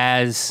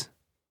as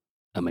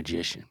a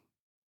magician.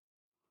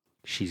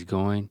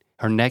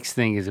 Her next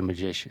thing is a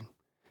magician.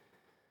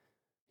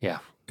 Yeah.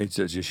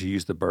 Does she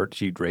use the bird?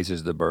 She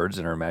raises the birds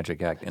in her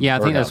magic act. Yeah, I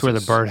think that's where the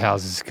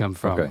birdhouses come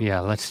from. Okay. Yeah,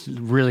 let's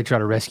really try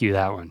to rescue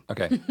that one.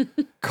 Okay.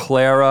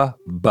 Clara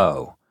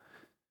Bow.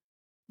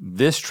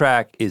 This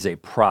track is a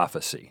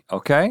prophecy,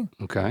 okay?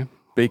 Okay.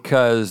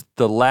 Because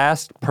the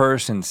last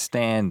person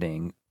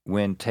standing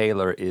when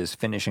Taylor is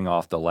finishing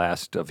off the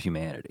last of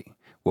humanity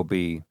will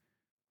be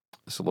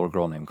this little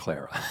girl named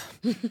Clara.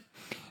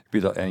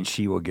 And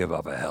she will give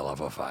up a hell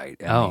of a fight.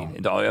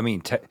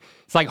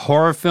 It's like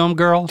horror film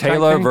girl.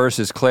 Taylor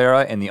versus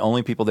Clara, and the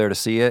only people there to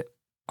see it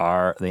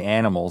are the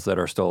animals that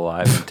are still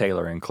alive, and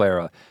Taylor and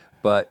Clara.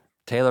 But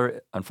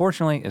Taylor,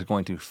 unfortunately, is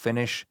going to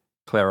finish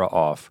Clara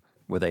off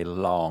with a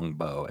long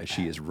bow as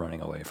she is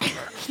running away from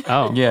her.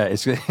 Oh. Yeah,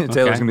 Taylor's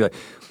going to be like,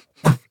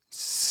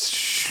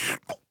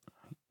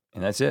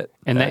 and that's it.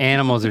 And the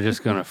animals are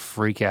just going to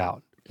freak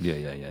out. Yeah.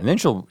 And then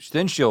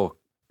she'll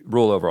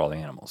rule over all the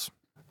animals.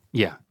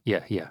 Yeah.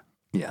 Yeah.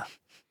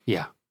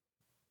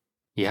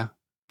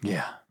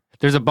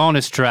 There's a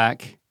bonus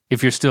track,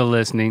 if you're still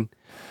listening.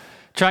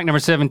 Track number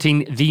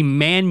 17, the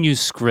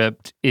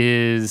manuscript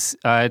is,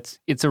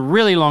 it's a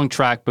really long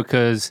track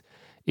because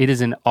it is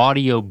an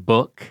audio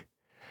book.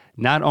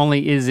 Not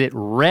only is it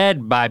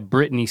read by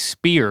Britney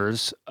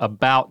Spears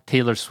about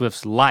Taylor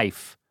Swift's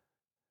life,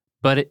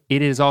 but it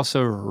is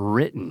also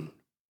written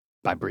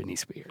by Britney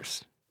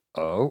Spears.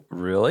 Oh,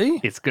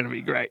 really? It's going to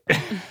be great.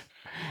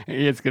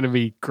 It's going to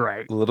be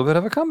great. A little bit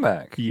of a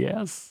comeback.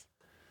 Yes.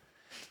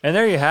 And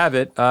there you have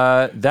it.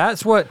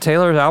 That's what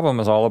Taylor's album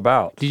is all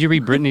about. Did you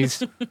read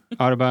Britney's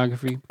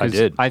autobiography? I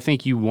did. I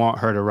think you want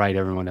her to write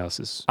everyone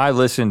else's. I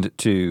listened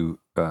to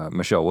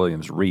Michelle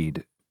Williams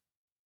read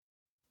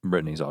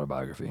Britney's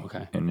autobiography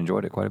and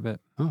enjoyed it quite a bit.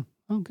 Oh,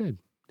 good.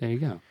 There you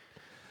go.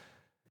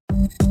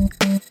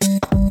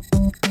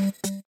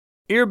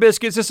 Ear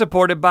Biscuits is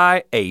supported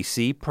by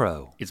AC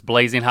Pro. It's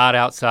blazing hot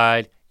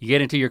outside. You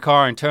get into your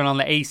car and turn on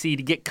the AC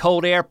to get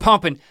cold air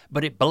pumping,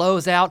 but it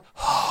blows out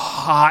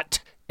hot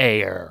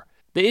air.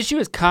 The issue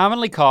is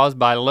commonly caused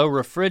by low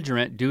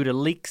refrigerant due to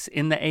leaks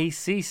in the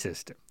AC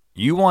system.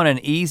 You want an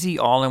easy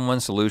all-in-one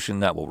solution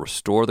that will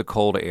restore the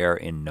cold air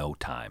in no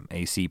time.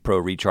 AC Pro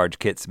recharge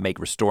kits make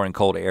restoring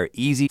cold air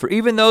easy for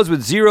even those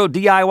with zero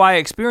DIY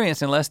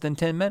experience in less than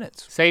 10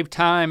 minutes. Save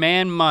time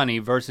and money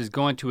versus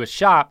going to a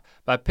shop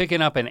by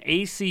picking up an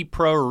AC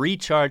Pro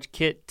recharge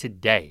kit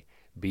today.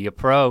 Be a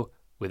pro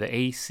with an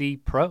AC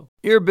Pro.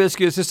 Ear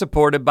Biscuits is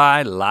supported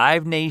by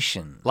Live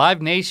Nation.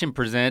 Live Nation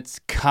presents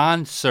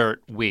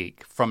Concert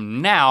Week.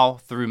 From now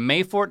through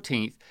May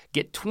 14th,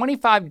 get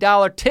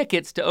 $25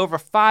 tickets to over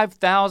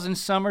 5,000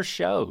 summer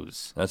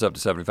shows. That's up to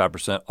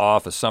 75%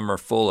 off a summer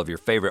full of your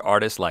favorite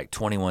artists like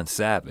 21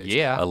 Savage,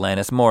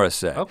 Alanis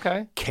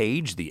Morissette,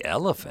 Cage the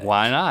Elephant.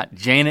 Why not?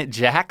 Janet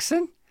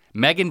Jackson,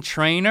 Meghan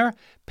Trainor,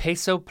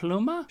 Peso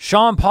Pluma,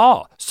 Sean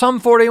Paul, Sum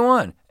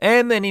 41,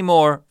 and many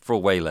more for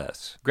way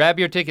less. Grab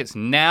your tickets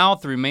now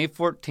through May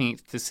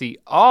 14th to see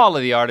all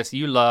of the artists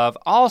you love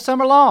all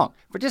summer long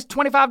for just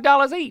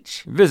 $25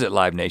 each. Visit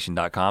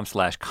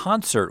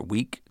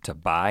livenation.com/concertweek to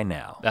buy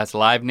now. That's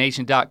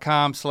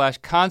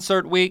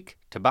livenation.com/concertweek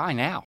to buy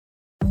now.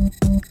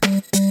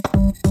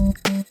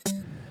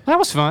 That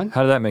was fun.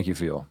 How did that make you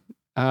feel?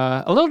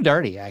 A little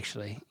dirty,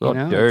 actually. A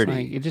little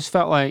dirty. It just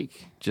felt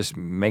like just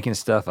making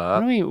stuff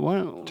up.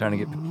 Trying to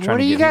get. What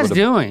are you guys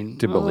doing?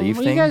 To believe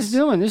things. What are you guys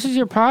doing? This is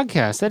your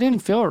podcast. That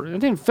didn't feel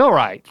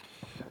right.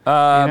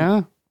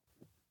 Now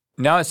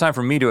it's time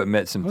for me to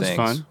admit some things.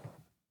 Fun.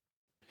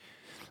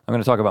 I'm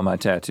going to talk about my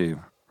tattoo.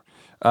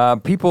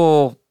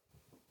 People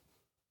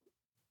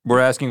were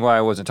asking why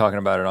I wasn't talking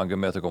about it on Good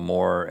Mythical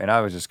more, and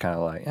I was just kind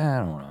of like, I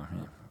don't know.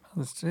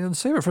 Let's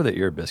save it for the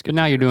Ear Biscuit. But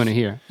now you're doing it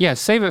here. Yeah,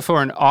 save it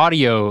for an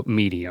audio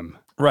medium.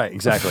 Right,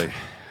 exactly.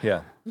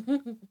 Yeah.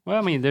 Well,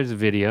 I mean, there's a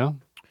video.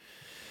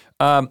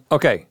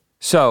 Okay,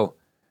 so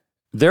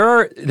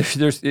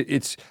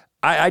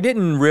I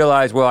didn't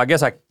realize, well, I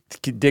guess I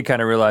did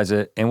kind of realize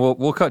it, and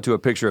we'll cut to a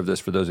picture of this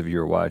for those of you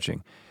who are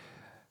watching.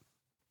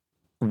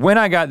 When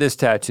I got this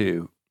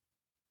tattoo,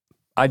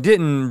 I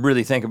didn't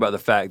really think about the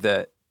fact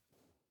that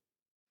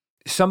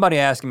somebody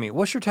asking me,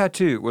 what's your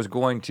tattoo, was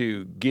going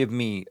to give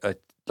me a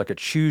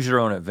choose your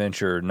own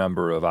adventure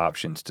number of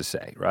options to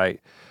say,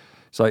 right?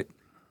 It's like,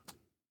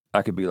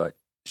 I could be like,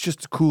 it's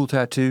just a cool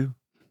tattoo,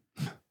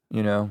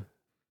 you know?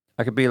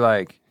 I could be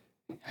like.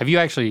 Have you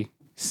actually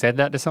said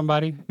that to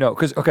somebody? No,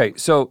 because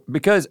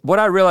what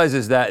I realize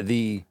is that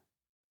the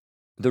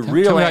real tell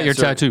me answer. About your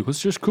tattoo,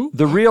 it's just cool.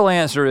 The real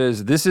answer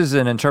is this is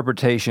an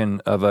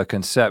interpretation of a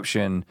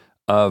conception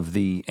of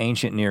the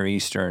ancient Near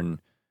Eastern,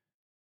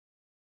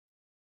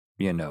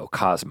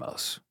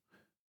 cosmos.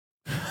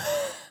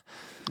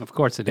 Of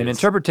course it is. An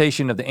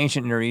interpretation of the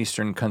ancient Near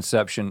Eastern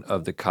conception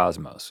of the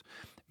cosmos,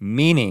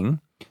 meaning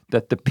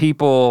that the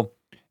people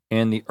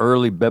in the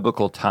early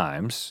biblical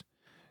times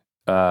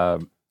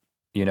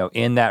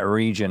in that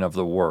region of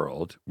the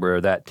world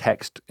where that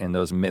text and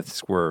those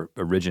myths were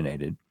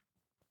originated,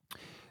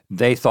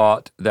 they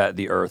thought that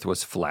the earth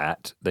was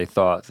flat. They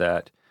thought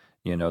that,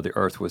 the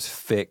earth was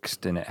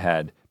fixed and it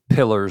had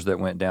pillars that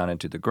went down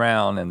into the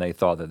ground, and they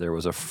thought that there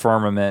was a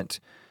firmament.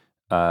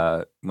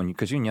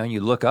 Because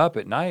you look up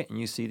at night and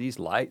you see these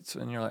lights,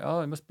 and you're like, oh,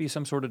 it must be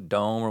some sort of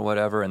dome or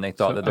whatever. And they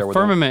thought that there was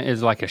firmament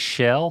is like a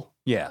shell.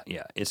 Yeah.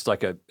 It's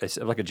like a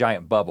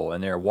giant bubble,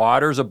 and there are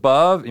waters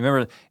above. You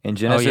remember in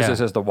Genesis it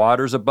says the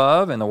waters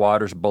above and the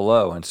waters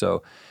below, and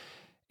so,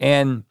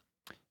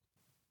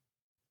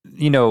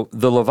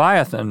 the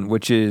Leviathan,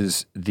 which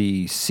is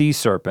the sea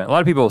serpent. A lot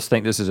of people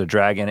think this is a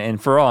dragon,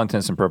 and for all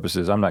intents and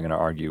purposes, I'm not going to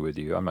argue with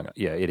you.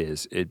 Yeah, it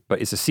is.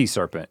 But it's a sea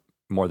serpent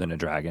more than a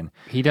dragon.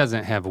 He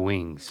doesn't have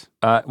wings.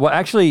 Well,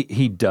 actually,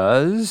 he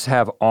does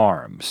have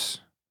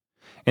arms.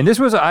 And this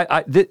was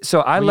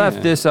I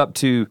left this up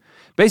to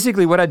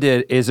basically what I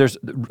did is there's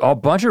a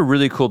bunch of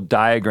really cool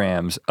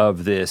diagrams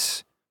of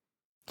this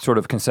sort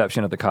of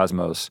conception of the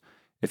cosmos.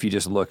 If you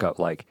just look up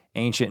like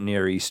ancient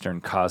Near Eastern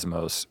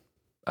cosmos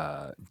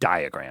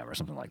diagram or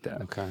something like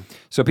that. Okay.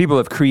 So people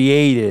have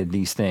created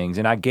these things,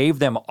 and I gave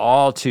them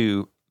all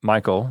to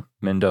Michael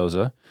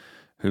Mendoza,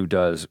 who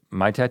does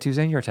my tattoos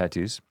and your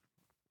tattoos.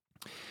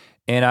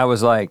 And I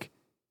was like,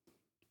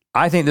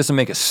 I think this will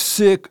make a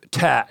sick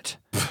tat,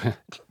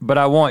 but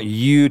I want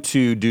you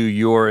to do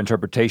your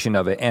interpretation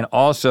of it. And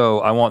also,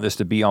 I want this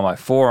to be on my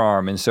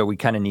forearm, and so we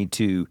kind of need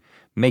to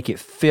make it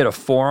fit a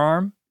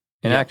forearm,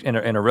 in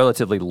a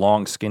relatively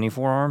long, skinny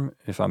forearm,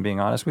 if I'm being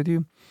honest with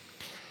you.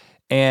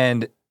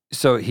 And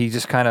so he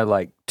just kind of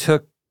like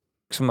took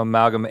some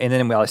amalgam, and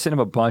then I sent him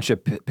a bunch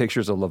of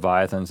pictures of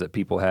Leviathans that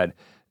people had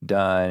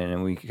done, and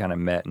then we kind of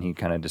met, and he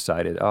kind of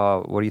decided,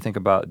 oh, what do you think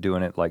about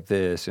doing it like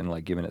this and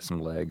like giving it some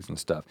legs and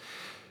stuff.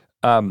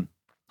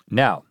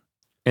 Now,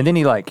 and then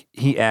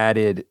he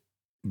added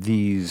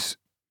these,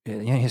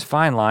 his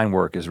fine line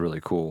work is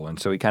really cool, and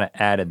so he kind of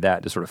added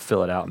that to sort of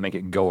fill it out and make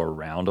it go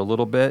around a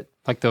little bit.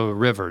 Like the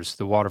rivers,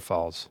 the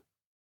waterfalls.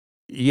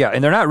 Yeah,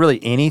 and they're not really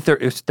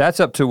that's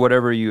up to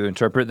whatever you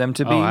interpret them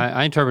to be. Oh,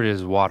 I interpret it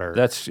as water.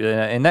 That's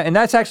and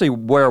that's actually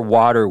where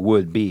water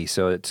would be,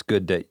 so it's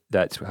good that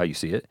that's how you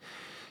see it.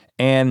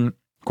 And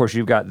of course,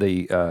 you've got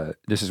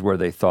this is where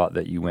they thought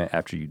that you went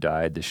after you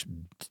died.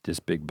 This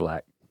big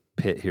black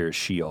pit here is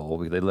Sheol.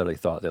 They literally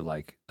thought that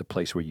like the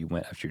place where you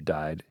went after you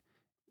died,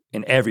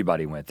 and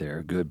everybody went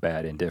there, good,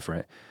 bad,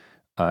 indifferent,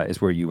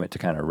 is where you went to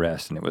kind of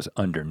rest, and it was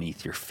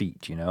underneath your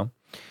feet,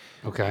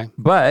 Okay.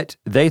 But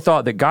they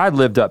thought that God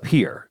lived up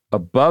here,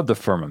 above the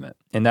firmament,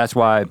 and that's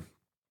why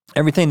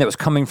everything that was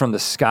coming from the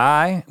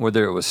sky,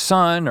 whether it was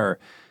sun or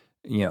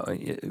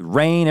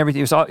rain, everything,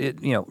 it was all,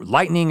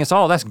 lightning,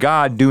 that's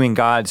God doing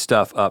God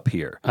stuff up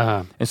here.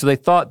 Uh-huh. And so they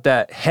thought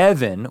that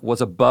heaven was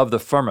above the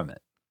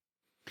firmament.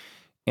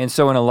 And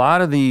so in a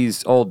lot of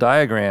these old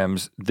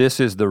diagrams, this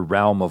is the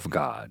realm of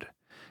God.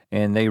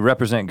 And they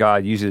represent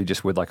God usually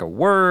just with like a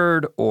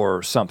word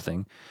or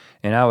something.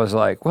 And I was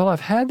like, well,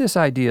 I've had this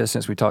idea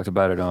since we talked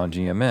about it on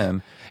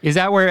GMM. Is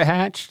that where it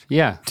hatched?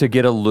 Yeah. To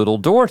get a little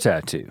door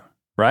tattoo,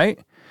 right?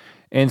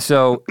 And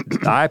so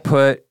I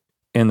put,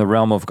 in the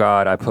realm of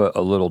God, I put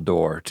a little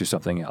door to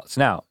something else.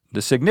 Now,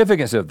 the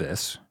significance of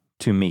this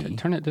to me.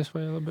 Turn it this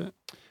way a little bit.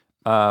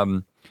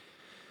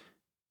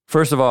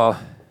 First of all,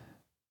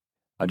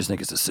 I just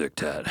think it's a sick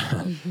tat.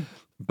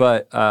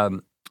 But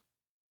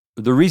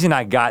the reason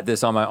I got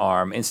this on my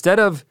arm,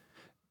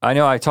 I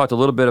know I talked a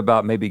little bit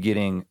about maybe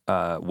getting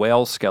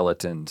whale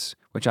skeletons,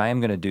 which I am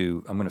going to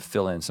do. I'm going to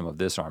fill in some of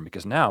this arm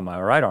because now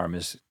my right arm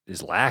is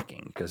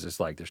lacking because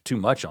it's like there's too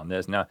much on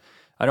this. Now,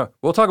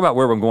 we'll talk about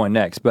where we're going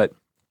next, but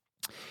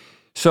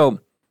so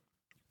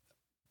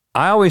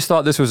I always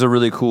thought this was a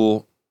really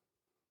cool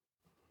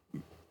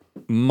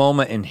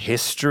moment in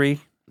history,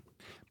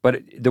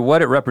 but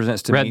what it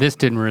represents to me. This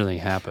didn't really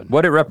happen.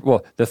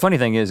 Well, the funny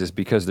thing is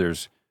because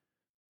there's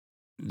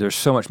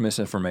so much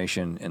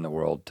misinformation in the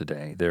world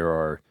today. There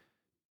are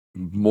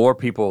more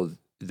people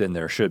than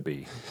there should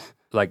be,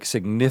 like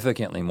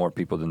significantly more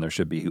people than there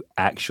should be who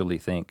actually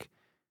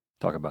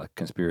talk about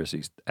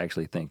conspiracies,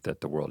 actually think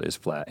that the world is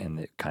flat and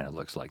it kind of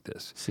looks like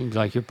this. Seems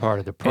like you're part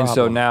of the problem. And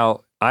so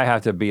now I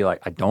have to be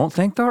like, I don't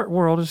think the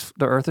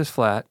earth is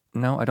flat.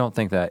 No, I don't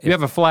think that. You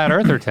have a flat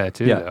earther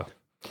tattoo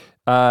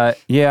though.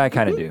 Yeah, I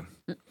kind of do.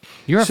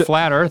 You're a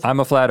flat earther.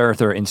 I'm a flat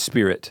earther in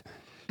spirit.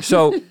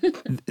 So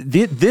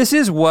this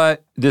is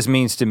what this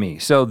means to me.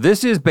 So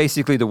this is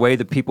basically the way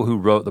the people who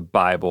wrote the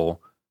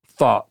Bible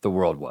thought the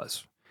world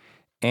was.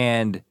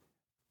 And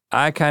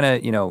I kind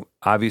of,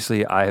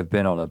 obviously I have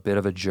been on a bit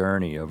of a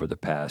journey over the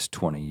past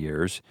 20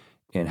 years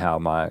in how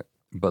my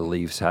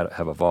beliefs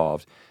have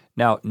evolved.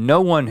 Now,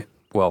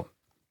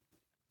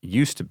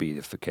 used to be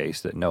the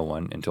case that no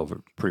one, until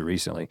pretty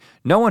recently,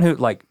 no one who,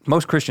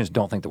 most Christians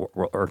don't think the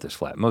earth is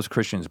flat. Most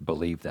Christians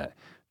believe that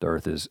the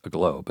earth is a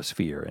globe, a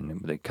sphere, and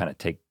they kind of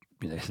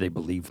they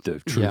believe the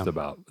truth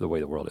about the way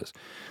the world is.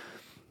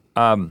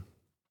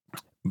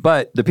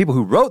 But the people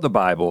who wrote the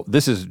Bible,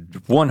 this is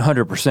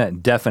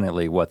 100%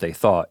 definitely what they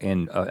thought,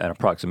 in an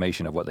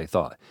approximation of what they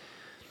thought.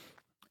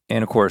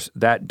 And of course,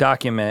 that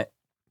document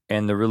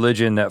and the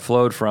religion that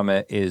flowed from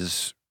it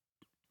is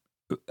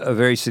a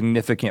very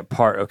significant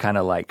part of kind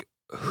of like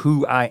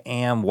who I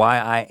am who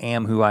I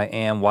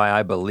am, why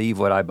I believe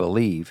what I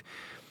believe.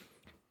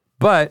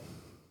 But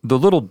the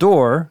little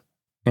door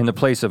in the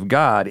place of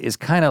God is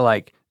kind of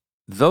like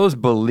those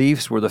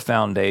beliefs were the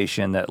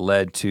foundation that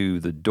led to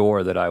the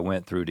door that I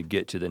went through to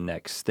get to the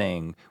next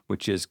thing,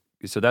 which is,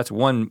 so that's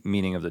one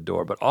meaning of the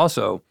door. But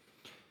also,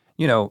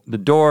 you know, the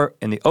door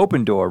and the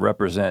open door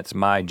represents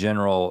my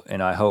general,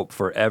 and I hope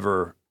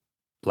forever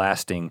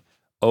lasting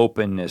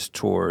openness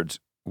towards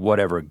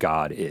whatever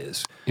God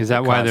is. Is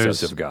that why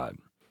there's of God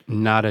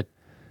not a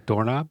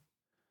doorknob?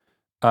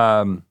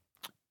 Well,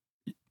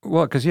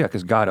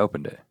 because God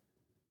opened it.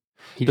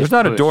 There's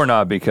not a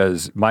doorknob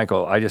because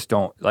Michael, I just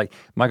don't like.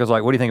 Michael's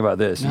like, "What do you think about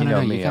this?" No, you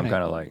know no, me, I'm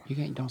kind of like,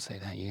 don't say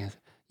that.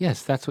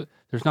 Yes, that's what.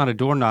 There's not a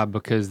doorknob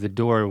because the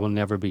door will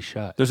never be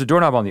shut. there's a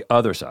doorknob on the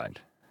other side.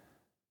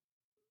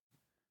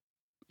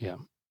 Yeah.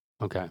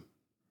 Okay.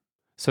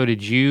 So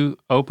did you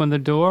open the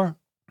door,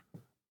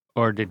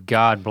 or did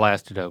God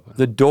blast it open?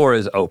 The door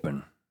is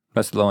open.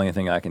 That's the only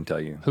thing I can tell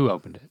you. Who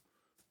opened it?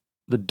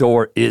 The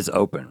door is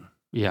open.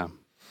 Yeah.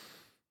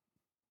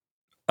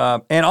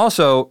 And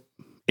also,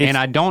 And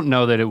I don't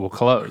know that it will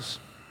close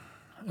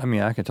I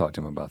mean, I can talk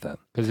to him about that.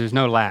 because there's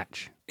no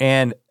latch.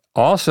 And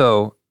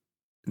also,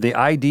 the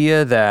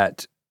idea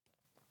that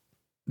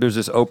there's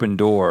this open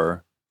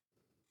door,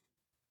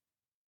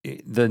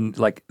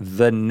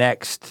 the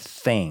next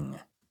thing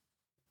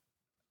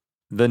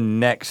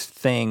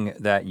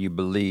that you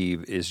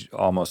believe is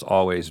almost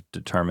always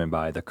determined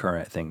by the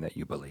current thing that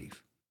you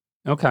believe.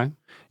 Okay.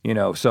 You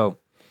know, so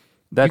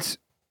that's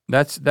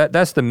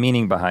the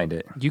meaning behind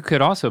it. You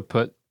could also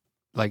put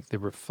like the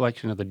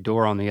reflection of the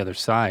door on the other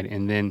side,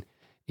 and then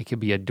it could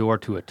be a door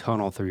to a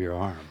tunnel through your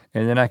arm.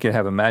 And then I could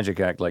have a magic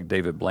act like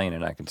David Blaine,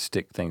 and I could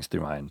stick things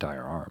through my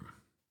entire arm.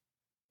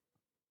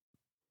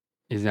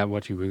 Is that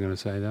what you were going to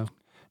say, though?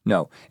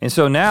 No. And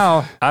so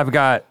now I've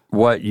got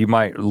what you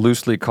might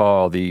loosely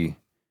call the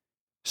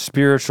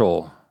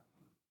spiritual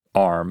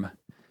arm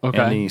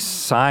and the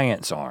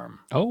science arm.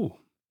 Oh.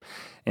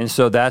 And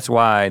so that's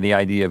why the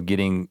idea of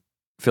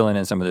filling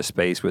in some of the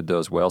space with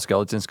those whale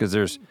skeletons,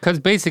 because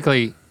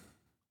basically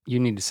you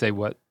need to say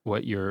what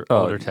your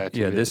older tattoo is.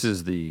 Yeah, this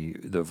is the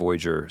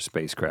Voyager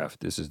spacecraft.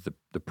 This is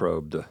the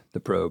probe,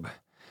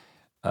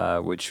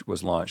 which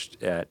was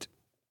launched at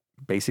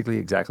basically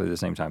exactly the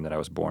same time that I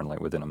was born,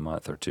 like within a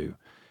month or two.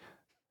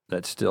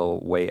 That's still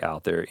way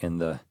out there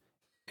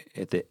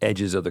at the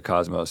edges of the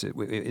cosmos.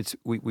 It's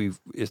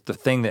the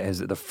thing that is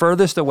the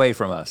furthest away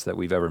from us that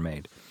we've ever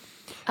made.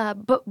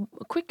 But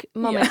a quick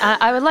moment.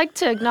 I would like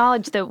to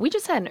acknowledge that we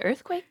just had an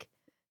earthquake.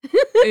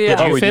 Yeah.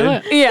 Did you feel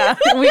it? Yeah,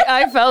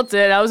 I felt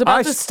it. I was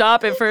about to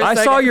stop it for a second.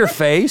 I saw your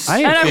face.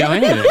 I didn't feel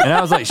anything. And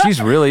I was like,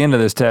 she's really into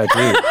this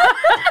tattoo.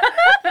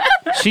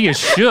 She is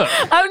shook.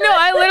 Oh no,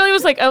 I literally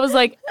was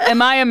like,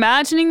 am I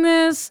imagining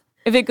this?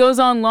 If it goes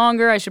on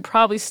longer, I should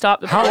probably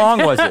stop the How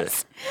long was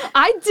it?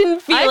 I didn't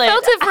feel it. I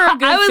felt it for a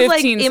good I was 15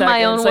 like seconds. in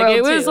my own world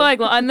It was too. like,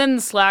 and then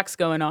the Slack's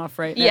going off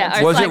right now. Yeah,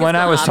 our Was Slack it when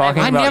is I was gone.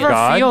 talking I about never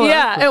God? feel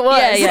Yeah, it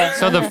was. Yeah.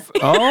 So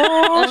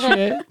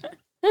shit.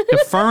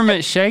 The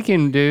firmament's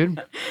shaking,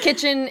 dude.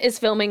 Kitchen is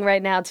filming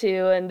right now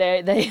too, and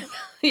they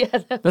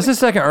This is the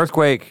second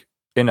earthquake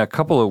in a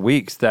couple of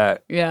weeks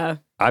that Yeah.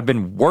 I've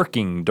been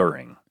working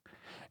during.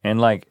 And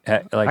like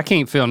I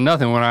can't feel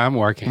nothing when I'm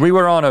working. we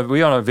were on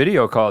a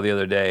video call the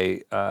other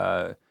day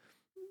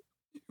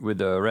with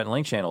the Rhett and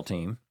Link channel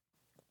team,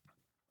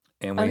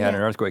 and we had an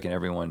earthquake, and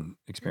everyone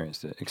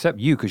experienced it except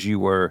you, because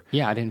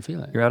Yeah, I didn't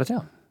feel it. you're out of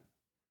town.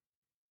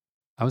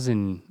 Was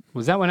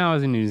that when I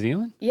was in New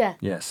Zealand? yeah.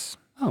 Yes.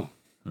 Oh.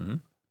 Mm-hmm.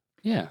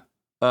 Yeah.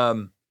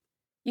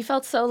 You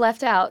felt so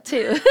left out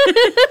too,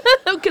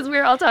 because we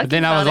were all talking. But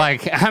then I about was it.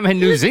 like, I'm in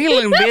New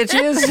Zealand,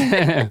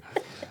 bitches.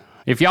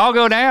 If y'all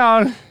go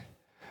down,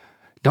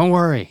 don't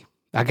worry.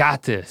 I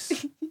got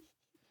this.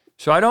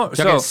 So I don't.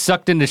 Y'all get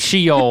sucked into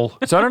Sheol.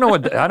 So I don't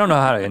know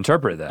how to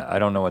interpret that. I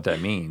don't know what that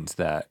means.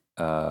 That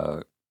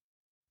I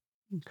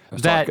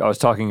was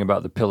talking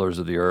about the pillars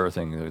of the earth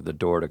and the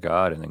door to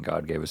God, and then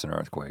God gave us an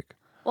earthquake.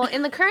 Well,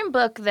 in the current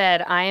book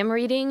that I am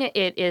reading,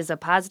 it is a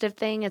positive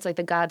thing. It's like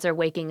the gods are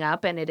waking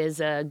up, and it is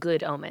a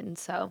good omen.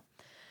 So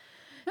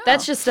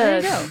that's just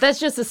a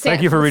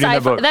Thank you for reading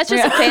that book. That's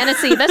just a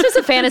fantasy. That's just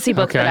a fantasy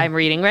book that I'm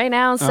reading right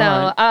now. So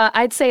right.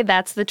 I'd say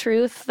that's the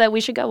truth that we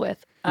should go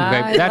with.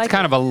 Okay, that's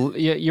kind of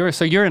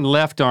you're in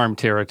left arm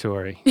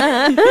territory.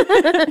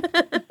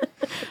 I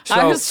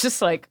was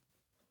just like,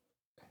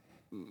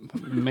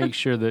 Make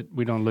sure that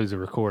we don't lose a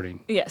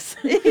recording. yes.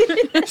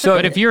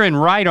 But if you're in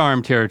right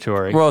arm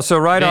territory,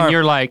 then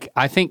you're like,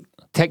 I think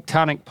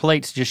tectonic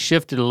plates just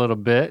shifted a little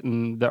bit,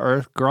 and the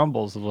earth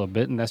grumbles a little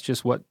bit, and that's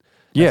just what.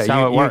 That's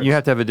how it works. You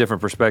have to have a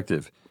different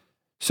perspective.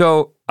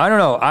 So I don't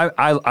know.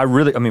 I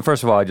really,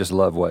 first of all, I just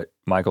love what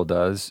Michael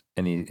does,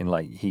 and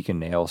he can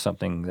nail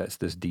something that's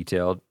this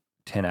detailed.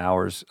 10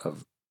 hours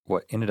of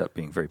what ended up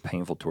being very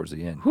painful towards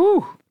the end.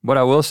 Whew. What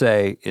I will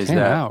say is 10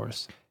 that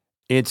hours.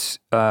 it's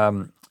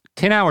 10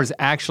 10 hours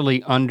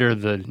actually under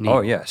the needle.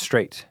 Oh yeah,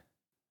 straight.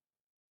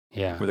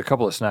 Yeah. With a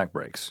couple of snack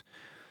breaks.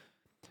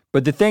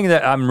 But the thing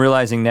that I'm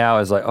realizing now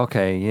is like,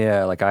 okay,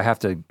 yeah, like I have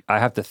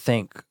to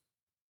think.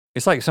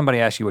 It's like somebody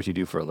asks you what you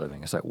do for a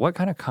living. It's like, what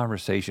kind of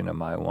conversation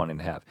am I wanting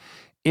to have?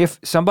 If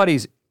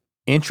somebody's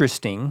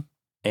interesting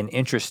and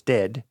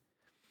interested,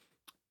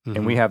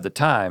 and we have the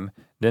time,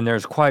 then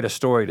there's quite a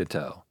story to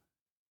tell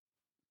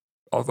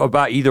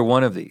about either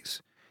one of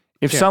these.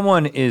 If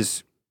someone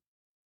is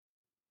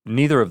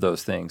neither of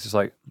those things, it's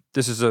like,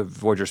 this is a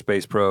Voyager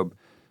space probe,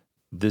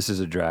 this is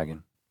a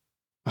dragon.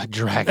 A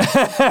dragon.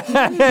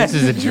 This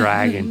is a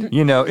dragon.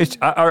 You know, it's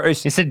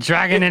a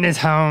dragon in his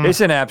home. It's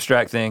an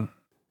abstract thing.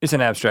 It's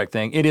an abstract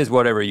thing. It is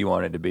whatever you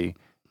want it to be.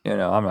 You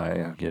know, I'm not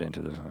going to get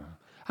into this.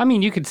 I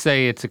mean, you could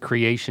say it's a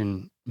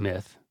creation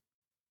myth.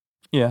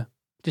 Yeah.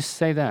 Just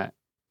say that.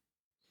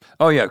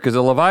 Oh yeah, because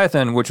the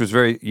Leviathan, which was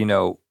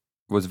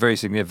very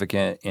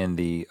significant in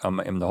the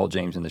whole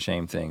James and the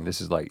Shame thing.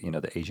 This is like, you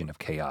know, the agent of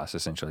chaos,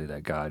 essentially,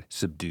 that God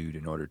subdued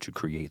in order to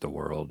create the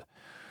world.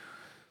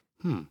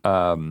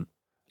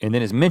 And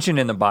then it's mentioned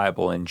in the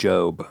Bible in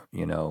Job,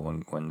 you know,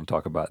 when we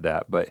talk about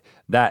that. But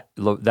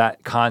that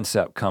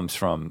concept comes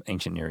from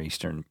ancient Near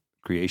Eastern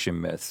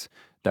creation myths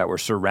that were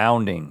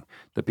surrounding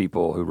the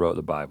people who wrote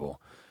the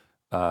Bible.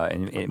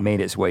 And it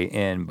made its way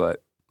in,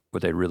 but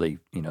what they really,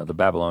 you know, the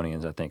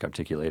Babylonians, I think,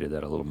 articulated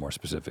that a little more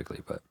specifically.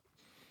 But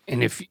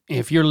and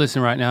if you're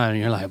listening right now and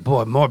you're like,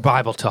 boy, more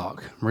Bible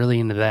talk, I'm really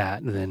into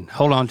that, then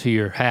hold on to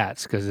your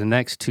hats, because the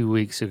next 2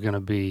 weeks are going to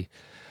be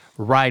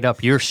right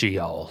up your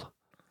Sheol.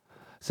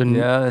 So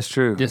yeah, that's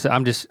true.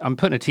 I'm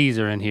putting a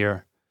teaser in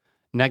here.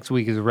 Next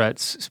week is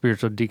Rhett's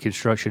spiritual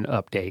deconstruction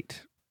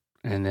update,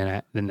 and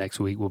then the next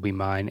week will be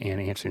mine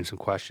and answering some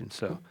questions.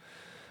 So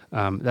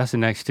that's the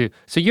next two.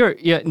 So you're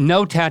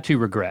no tattoo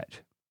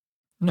regret.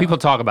 No. People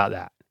talk about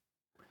that,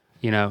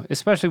 you know,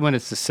 especially when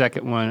it's the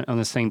second one on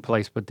the same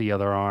place but the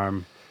other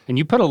arm, and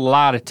you put a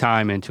lot of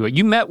time into it.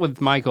 You met with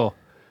Michael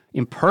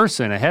in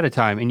person ahead of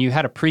time, and you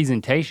had a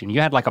presentation. You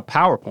had like a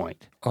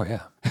PowerPoint. Oh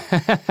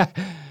yeah.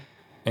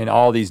 And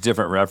all these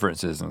different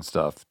references and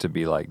stuff to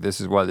be like,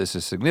 this is why this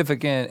is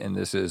significant, and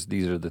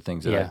these are the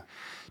things that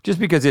just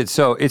because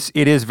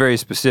it is very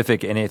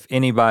specific, and if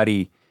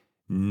anybody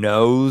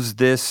knows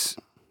this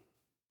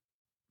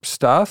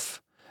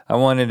stuff, I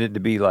wanted it to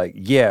be like,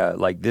 yeah,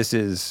 like this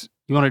is.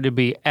 You wanted to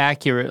be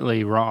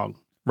accurately wrong.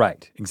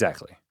 Right,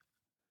 exactly.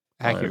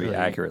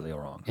 Accurately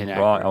wrong. Inaccurate.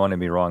 Wrong. I want to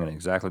be wrong in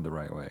exactly the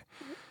right way.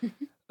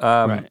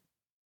 Right.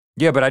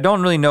 Yeah, but I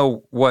don't really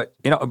know what,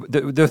 you know,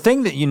 the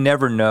thing that you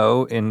never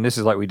know, and this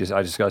is like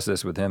I discussed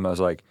this with him, I was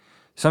like,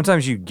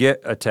 sometimes you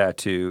get a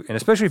tattoo, and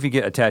especially if you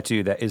get a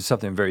tattoo that is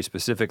something very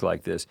specific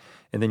like this,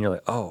 and then you're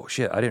like, oh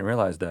shit, I didn't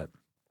realize that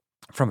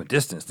from a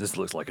distance, this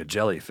looks like a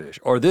jellyfish,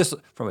 or this,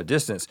 from a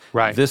distance,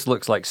 this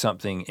looks like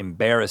something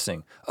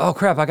embarrassing. Oh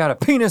crap, I got a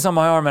penis on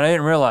my arm and I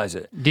didn't realize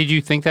it. Did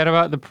you think that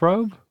about the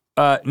probe?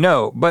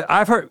 No, but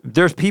I've heard,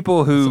 there's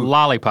people who. It's a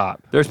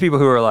lollipop. There's people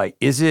who are like,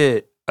 is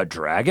it a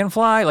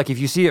dragonfly? Like if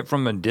you see it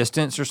from a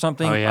distance or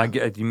something,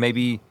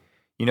 maybe,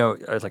 you know,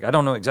 it's like, I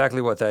don't know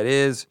exactly what that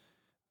is.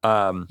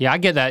 Yeah, I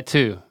get that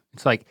too.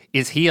 It's like,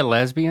 is he a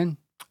lesbian?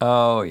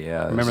 Oh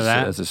yeah. Remember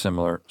that? It's a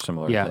similar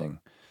thing.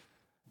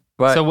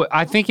 But so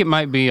I think it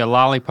might be a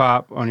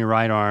lollipop on your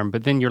right arm,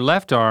 but then your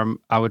left arm,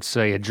 I would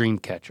say a dream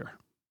catcher.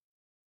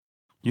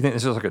 You think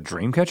this is like a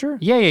dream catcher?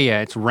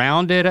 Yeah. It's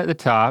rounded at the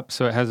top,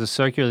 so it has a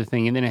circular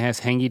thing, and then it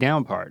has hangy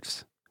down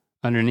parts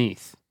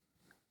underneath.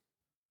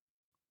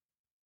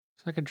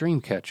 It's like a dream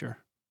catcher.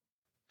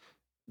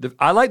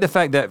 I like the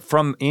fact that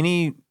from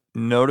any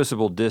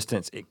noticeable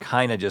distance, it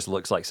kind of just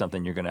looks like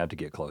something you're going to have to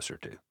get closer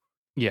to.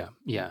 Yeah.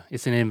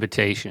 It's an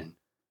invitation.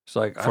 It's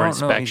like, for I don't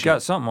inspection. know, he's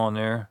got something on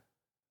there.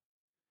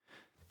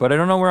 But I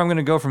don't know where I'm going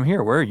to go from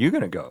here. Where are you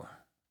going to go?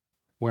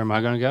 Where am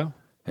I going to go?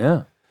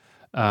 Yeah.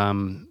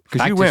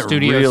 Because you went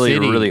Studio really,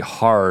 City, really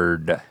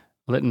hard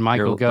letting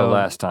Michael go the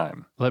last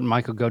time. Letting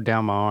Michael go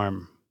down my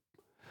arm.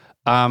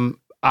 I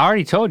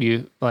already told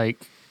you, like,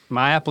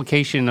 my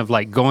application of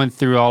like going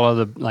through all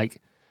of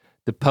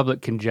the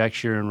public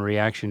conjecture and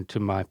reaction to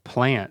my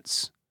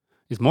plants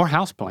is more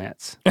house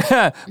plants.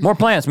 More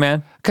plants,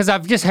 man. Because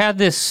I've just had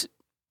this,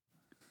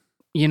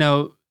 you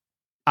know,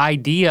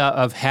 idea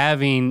of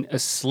having a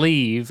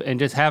sleeve and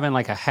just having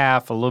like a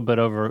half, a little bit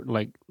over,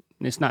 like,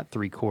 it's not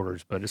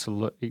 3/4, but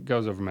it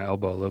goes over my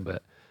elbow a little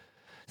bit.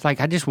 It's like,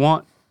 I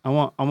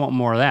want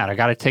more of that. I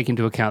got to take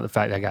into account the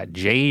fact that I got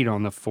jade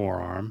on the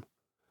forearm,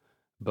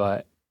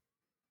 but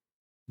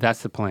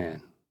that's the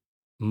plan.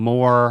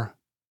 More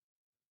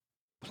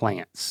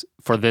plants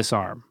for this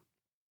arm.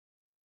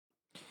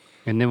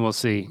 And then we'll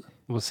see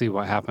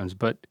what happens.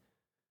 But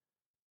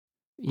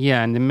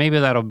yeah, and then maybe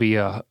that'll be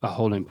a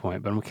holding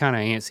point, but I'm kind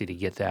of antsy to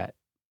get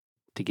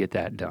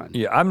that done.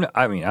 Yeah, I'm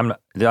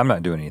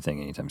not doing anything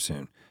anytime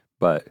soon.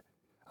 But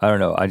I don't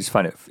know. I just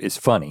find it's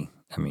funny.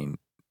 I mean,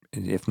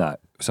 if not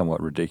somewhat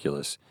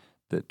ridiculous,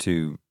 that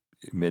two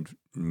mid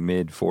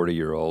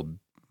 40-year-old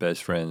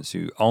best friends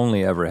who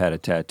only ever had a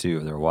tattoo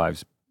of their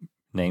wives'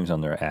 names on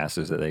their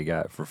asses that they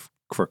got for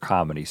for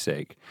comedy's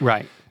sake.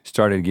 Right.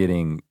 Started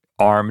getting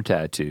arm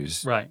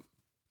tattoos Right.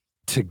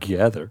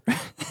 together.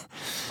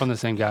 From the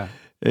same guy.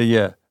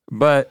 Yeah,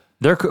 but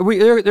they're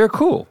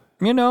cool.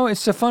 You know,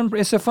 it's a fun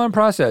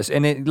process,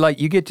 and it like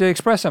you get to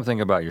express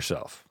something about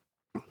yourself.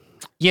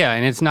 Yeah,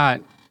 and it's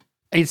not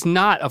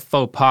a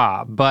faux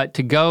pas, but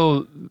to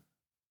go,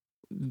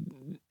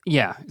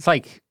 yeah, it's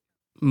like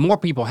more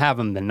people have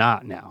them than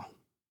not now.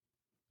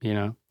 You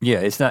know? Yeah,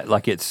 it's not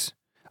like it's.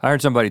 I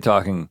heard somebody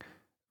talking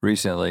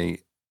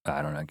recently.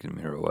 I don't know, I can't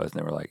remember who it was, and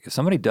they were like, if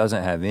somebody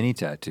doesn't have any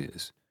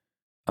tattoos,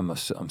 I'm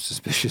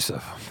suspicious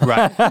of them.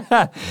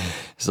 Right.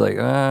 It's like,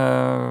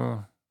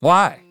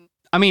 why?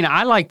 I mean,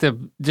 I like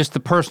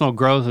the personal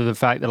growth of the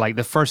fact that like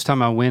the first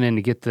time I went in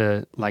to get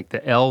the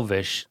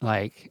Elvish,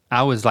 like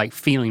I was like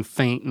feeling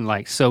faint and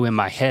like so in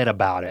my head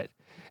about it.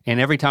 And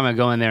every time I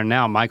go in there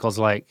now, Michael's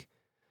like,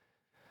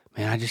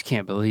 man, I just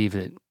can't believe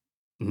it.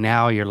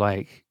 Now you're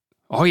like,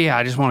 oh yeah,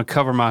 I just want to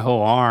cover my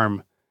whole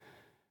arm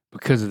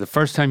because of the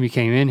first time you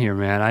came in here,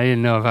 man. I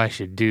didn't know if I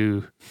should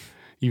do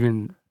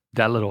even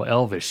that little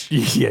Elvish.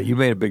 Yeah, you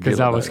made a big deal because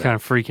I was kind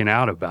of freaking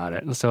out about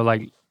it. And so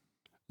like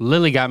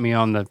Lily got me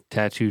on the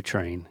tattoo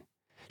train.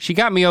 She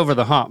got me over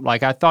the hump.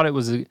 Like I thought it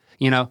was,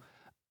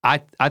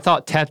 I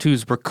thought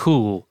tattoos were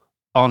cool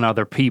on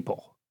other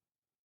people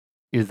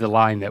is the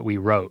line that we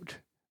wrote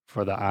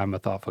for the I'm a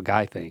Thoughtful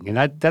Guy thing.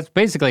 And that's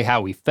basically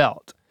how we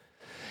felt.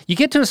 You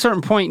get to a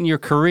certain point in your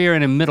career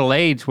and in middle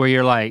age where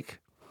you're like,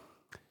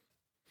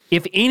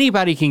 if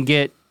anybody can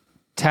get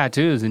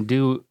tattoos and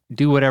do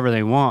whatever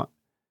they want,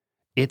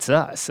 it's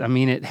us. I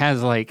mean, it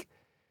has like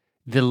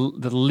the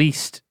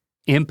least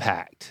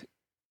impact,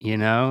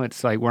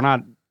 It's like we're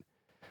not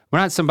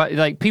somebody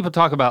like people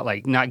talk about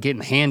like not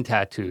getting hand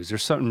tattoos.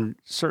 There's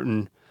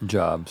certain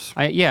jobs.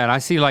 And I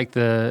see like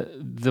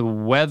the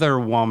weather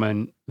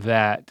woman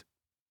that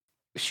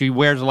she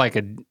wears like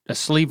a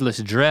sleeveless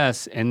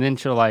dress, and then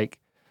she'll like,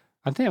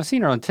 I think I've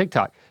seen her on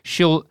TikTok.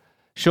 She'll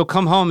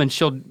come home and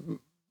she'll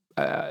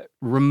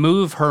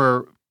remove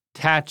her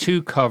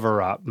tattoo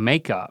cover up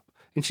makeup,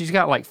 and she's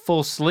got like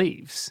full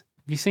sleeves.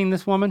 Have you seen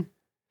this woman?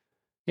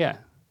 Yeah,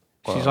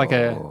 she's like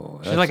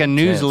a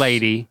news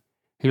lady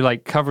who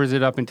like covers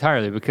it up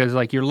entirely because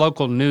like your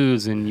local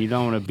news, and you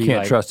don't want to be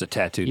can't trust a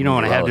tattoo. You don't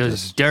want to have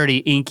those dirty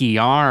inky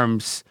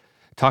arms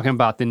talking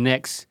about the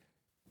next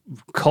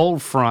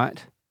cold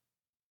front.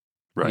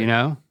 Right.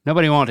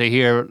 Nobody want to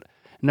hear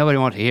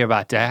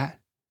about that.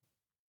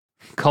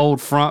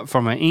 Cold front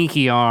from an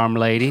inky arm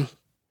lady.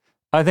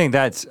 I think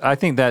that's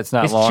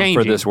not long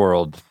for this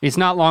world. It's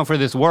not long for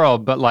this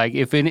world, but like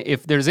if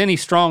there's any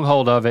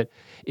stronghold of it,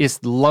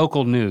 it's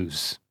local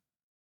news.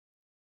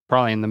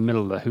 Probably in the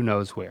middle of the who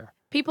knows where.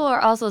 People are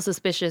also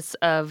suspicious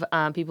of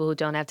people who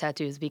don't have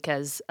tattoos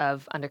because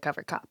of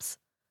undercover cops.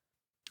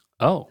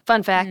 Oh,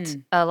 fun fact: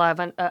 a lot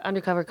of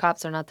undercover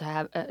cops are not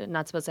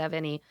supposed to have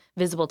any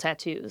visible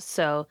tattoos.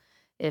 So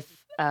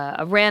if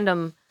a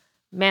random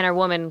man or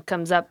woman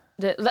comes up,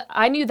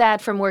 I knew that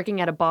from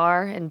working at a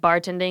bar and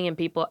bartending, and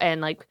people and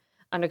like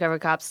undercover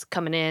cops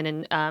coming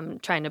in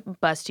and trying to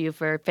bust you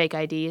for fake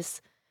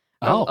IDs.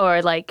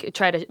 Or like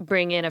try to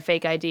bring in a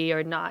fake ID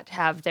or not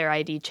have their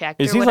ID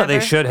checked. It seems like they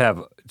should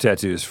have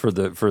tattoos for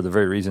the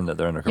very reason that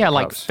they're undercover. Yeah, cops.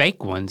 like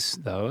fake ones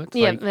though. It's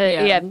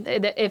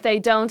If they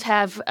don't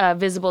have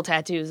visible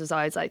tattoos, it's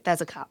always like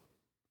that's a cop.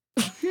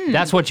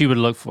 That's what you would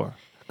look for.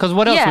 Because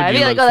what else would you I'd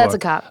be like, look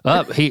for?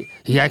 That's a cop.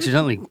 He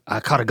accidentally.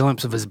 I caught a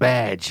glimpse of his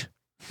badge.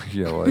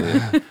 Yeah, well,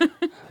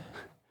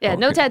 yeah.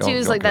 No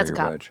tattoos. Don't that's a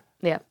cop. Badge.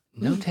 Yeah.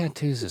 No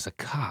tattoos is a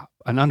cop.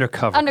 An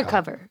undercover.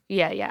 Undercover. Cop.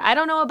 Yeah. I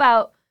don't know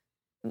about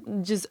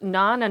just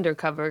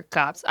non-undercover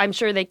cops. I'm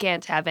sure they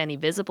can't have any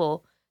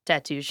visible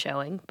tattoos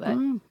showing,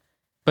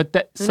 but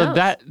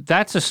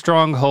that's a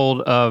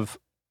stronghold of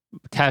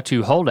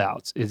tattoo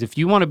holdouts. Is if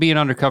you want to be an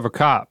undercover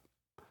cop,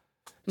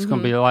 it's going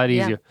to be a lot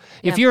easier.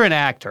 If you're an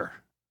actor,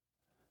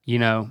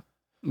 you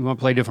want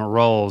to play different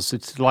roles,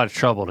 it's a lot of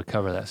trouble to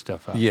cover that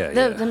stuff up.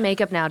 The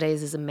makeup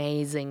nowadays is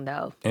amazing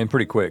though. And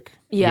pretty quick.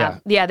 Yeah,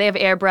 they have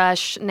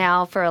airbrush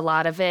now for a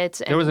lot of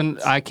it. There was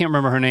I can't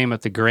remember her name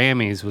at the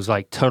Grammys, was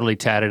like totally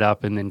tatted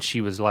up, and then she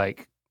was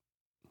like,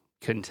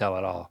 couldn't tell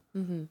at all.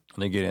 Mm-hmm. And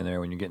they get in there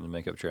when you get in the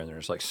makeup chair, and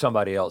there's like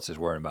somebody else is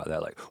worrying about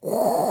that, like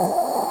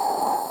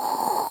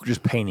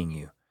just painting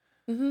you.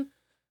 Mm-hmm.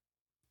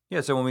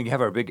 Yeah, so when we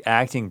have our big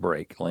acting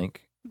break,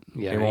 Link,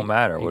 it won't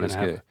matter. We'll just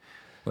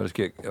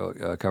get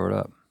covered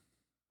up.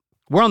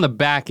 We're on the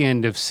back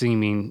end of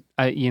seeming,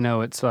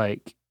 it's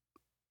like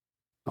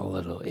a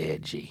little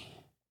edgy.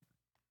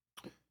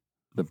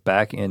 The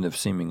back end of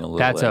seeming a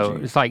little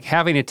edgy. It's like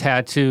having a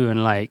tattoo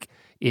and like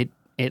it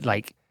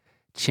like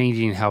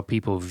changing how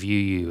people view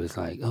you is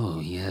like, oh,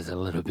 he has a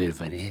little bit of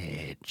an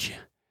edge.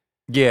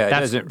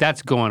 Yeah,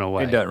 that's going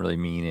away. It doesn't really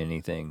mean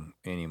anything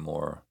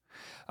anymore.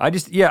 I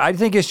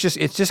think it's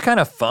just kind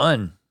of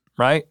fun,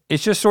 right?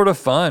 It's just sort of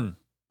fun.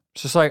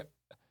 It's just like,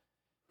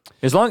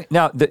 as long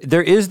now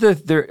there is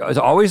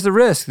always the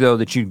risk though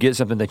that you get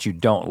something that you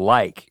don't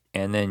like,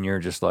 and then you're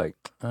just like,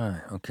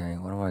 okay,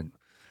 what do I?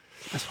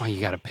 That's why you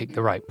got to pick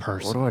the right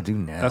person. What do I do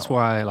now? That's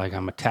why, like,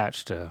 I'm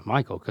attached to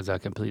Michael because I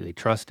completely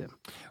trust him.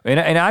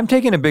 And I'm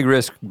taking a big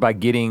risk by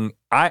getting.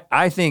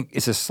 I think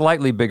it's a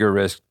slightly bigger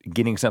risk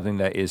getting something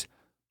that is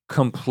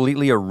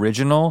completely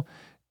original.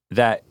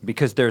 That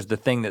because there's the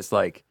thing that's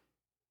like,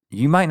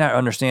 you might not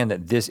understand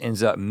that this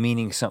ends up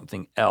meaning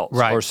something else,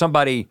 right? Or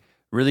somebody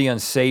really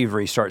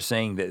unsavory starts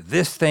saying that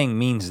this thing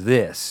means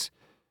this.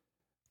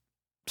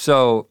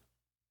 So,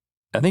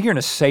 I think you're in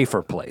a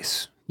safer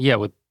place. Yeah,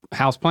 with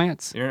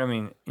houseplants. You know what I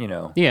mean? You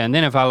know. Yeah, and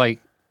then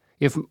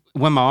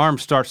when my arm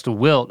starts to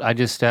wilt, I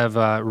just have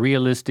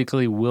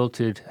realistically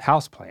wilted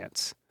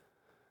houseplants,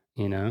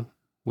 you know,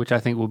 which I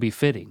think will be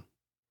fitting.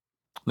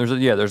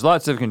 There's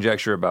lots of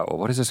conjecture about, well,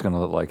 what is this going to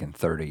look like in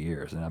 30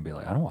 years? And I'd be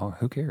like, I don't know,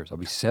 who cares? I'll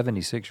be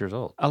 76 years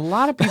old. A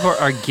lot of people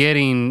are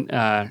getting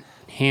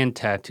hand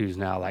tattoos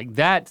now. Like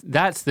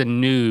that's the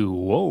new,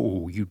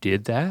 whoa, you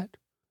did that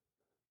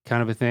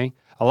kind of a thing.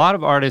 A lot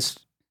of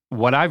artists,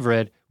 what I've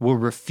read, will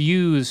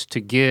refuse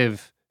to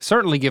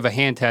certainly give a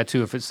hand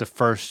tattoo if it's the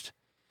first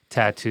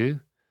tattoo.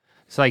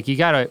 It's like you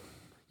gotta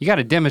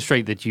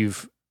demonstrate that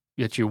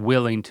you're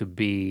willing to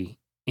be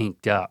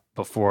inked up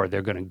before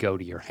they're gonna go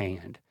to your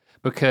hand,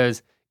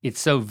 because it's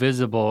so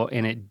visible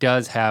and it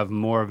does have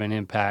more of an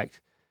impact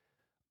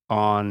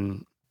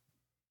on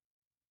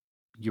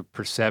your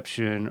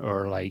perception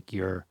or like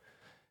your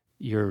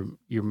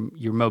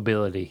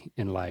mobility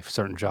in life,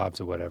 certain jobs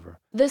or whatever.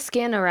 The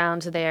skin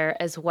around there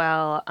as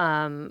well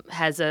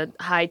has a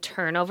high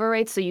turnover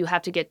rate, so you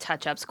have to get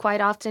touch-ups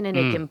quite often, and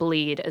it can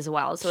bleed as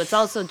well. So it's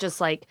also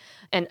just like,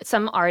 and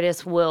some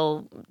artists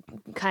will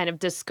kind of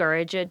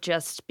discourage it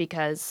just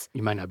because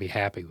you might not be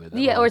happy with it.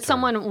 Yeah, or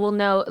someone will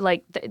know,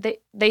 like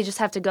they just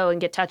have to go and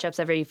get touch-ups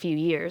every few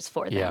years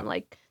for them. Yeah.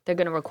 Like they're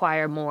going to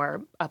require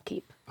more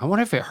upkeep. I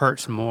wonder if it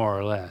hurts more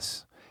or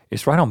less.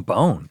 It's right on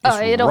bone. It's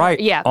right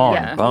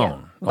on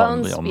bone.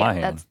 Bones, on my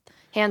hand.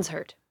 Hands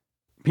hurt.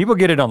 People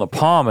get it on the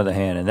palm of the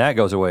hand, and that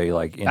goes away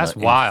like in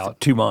wild.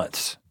 2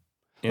 months.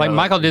 Like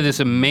Michael did this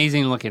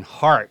amazing looking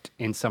heart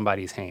in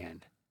somebody's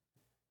hand,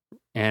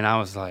 and I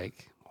was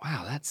like,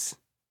 "Wow, that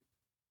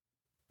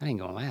ain't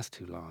gonna last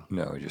too long."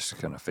 No, it just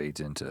kind of fades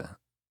into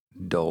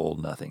dull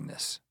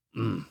nothingness.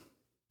 I'm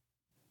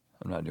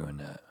not doing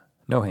that.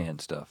 No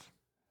hand stuff.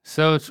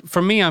 So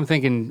for me, I'm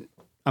thinking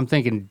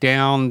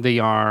down the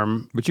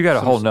arm. But you got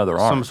a whole nother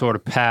arm. Some sort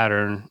of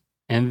pattern.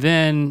 And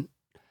then,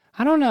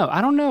 I don't know.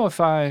 I don't know if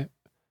I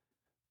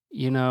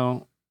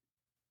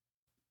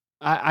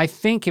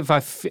think if I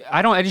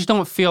just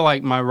don't feel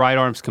like my right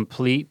arm's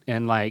complete.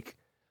 And like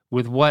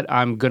with what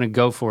I'm going to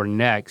go for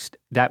next,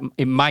 that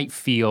it might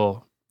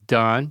feel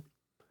done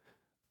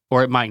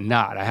or it might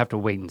not. I have to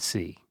wait and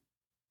see.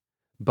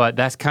 But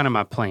that's kind of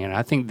my plan.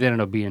 I think then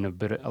it'll be in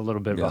a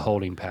little bit of a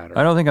holding pattern.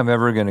 I don't think I'm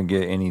ever going to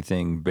get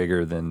anything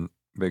bigger than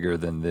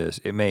this.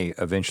 It may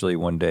eventually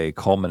one day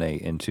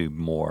culminate into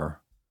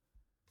more,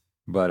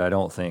 but I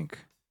don't think.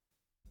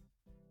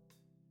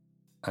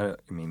 I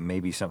mean,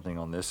 maybe something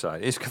on this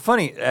side. It's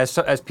funny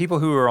as people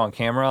who are on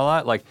camera a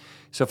lot. Like,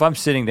 so if I'm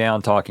sitting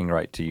down talking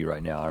right to you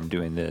right now, I'm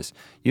doing this.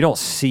 You don't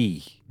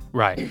see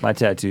my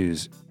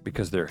tattoos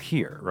because they're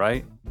here,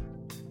 right?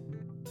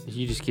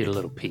 You just get a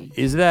little peek.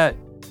 Is that?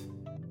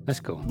 That's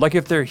cool. Like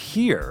if they're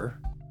here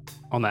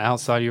on the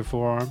outside of your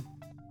forearm.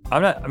 I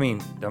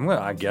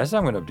guess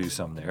I'm gonna do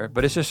something there,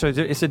 but it's just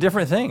it's a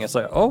different thing. It's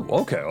like, oh,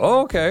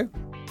 okay.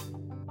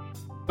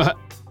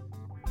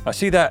 I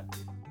see that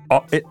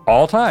at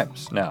all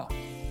times now.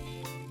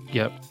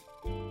 Yep.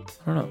 I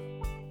don't know.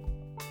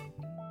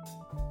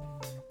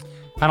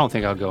 I don't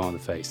think I'll go on the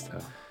face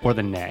though, or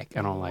the neck.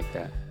 I don't like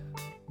that.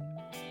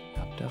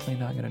 I'm definitely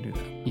not gonna do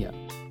that. Yeah,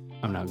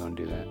 I'm not gonna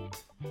do that.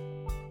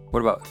 What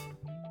about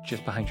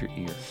just behind your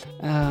ear?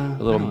 A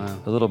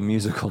little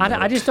musical note.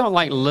 I just don't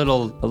like a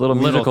little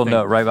musical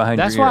note right behind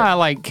your ear. That's why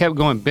I kept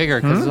going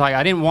bigger, because like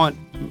I didn't want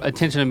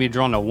attention to be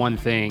drawn to one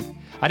thing.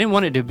 I didn't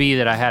want it to be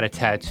that I had a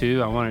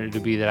tattoo. I wanted it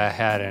to be that I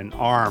had an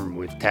arm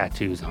with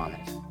tattoos on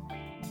it.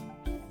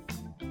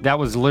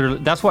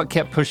 That's what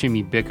kept pushing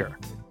me bigger.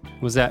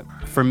 Was that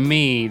for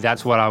me,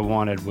 that's what I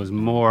wanted, was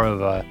more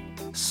of a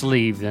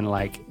sleeve than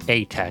like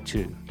a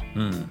tattoo.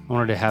 I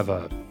wanted to have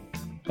a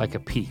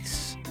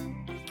piece.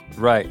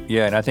 Right.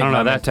 Yeah, and I think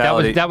my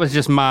mentality that was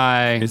just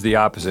my is the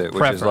opposite,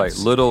 which is like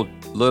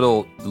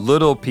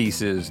little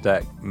pieces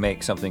that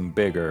make something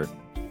bigger.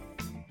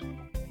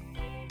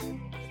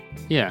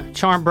 Yeah,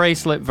 charm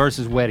bracelet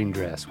versus wedding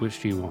dress.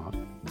 Which do you want?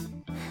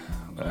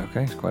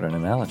 Okay, it's quite an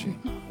analogy.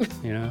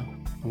 You know,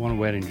 I want a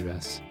wedding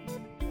dress.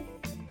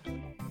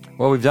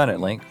 Well, we've done it,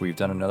 Link. We've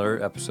done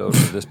another episode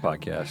of this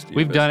podcast.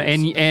 We've done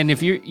it, and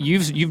if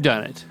you've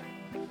done it,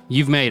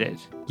 you've made it.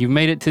 You've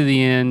made it to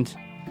the end,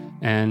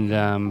 and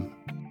I'm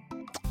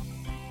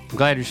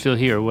glad you're still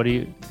here. What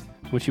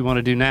you want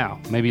to do now?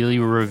 Maybe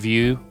leave a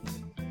review.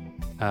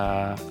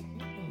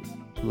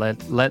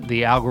 Let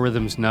the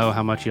algorithms know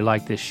how much you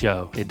like this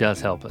show. It does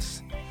help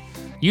us.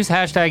 Use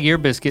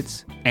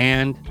 #EarBiscuits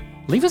and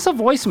leave us a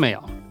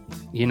voicemail.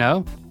 You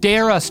know,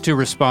 dare us to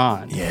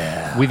respond.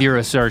 Yeah. With your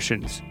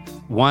assertions.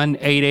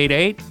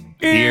 1-888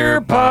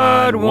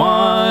 Earpod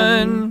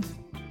One.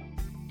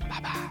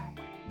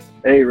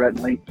 Hey, Rhett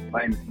and Lee.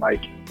 My name's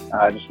Mike.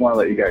 I just want to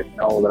let you guys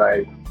know that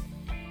I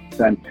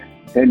spent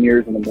 10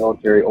 years in the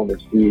military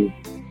overseas,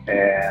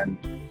 and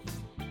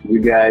you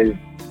guys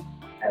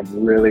have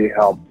really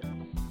helped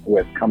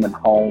with coming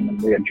home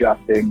and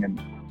readjusting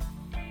and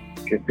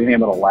just being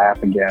able to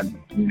laugh again.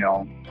 You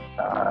know,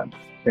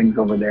 things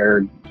over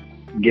there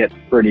get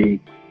pretty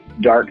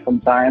dark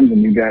sometimes,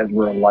 and you guys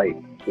were a light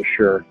for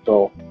sure.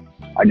 So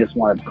I just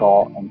wanted to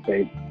call and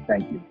say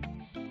thank you.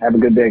 Have a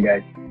good day,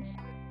 guys.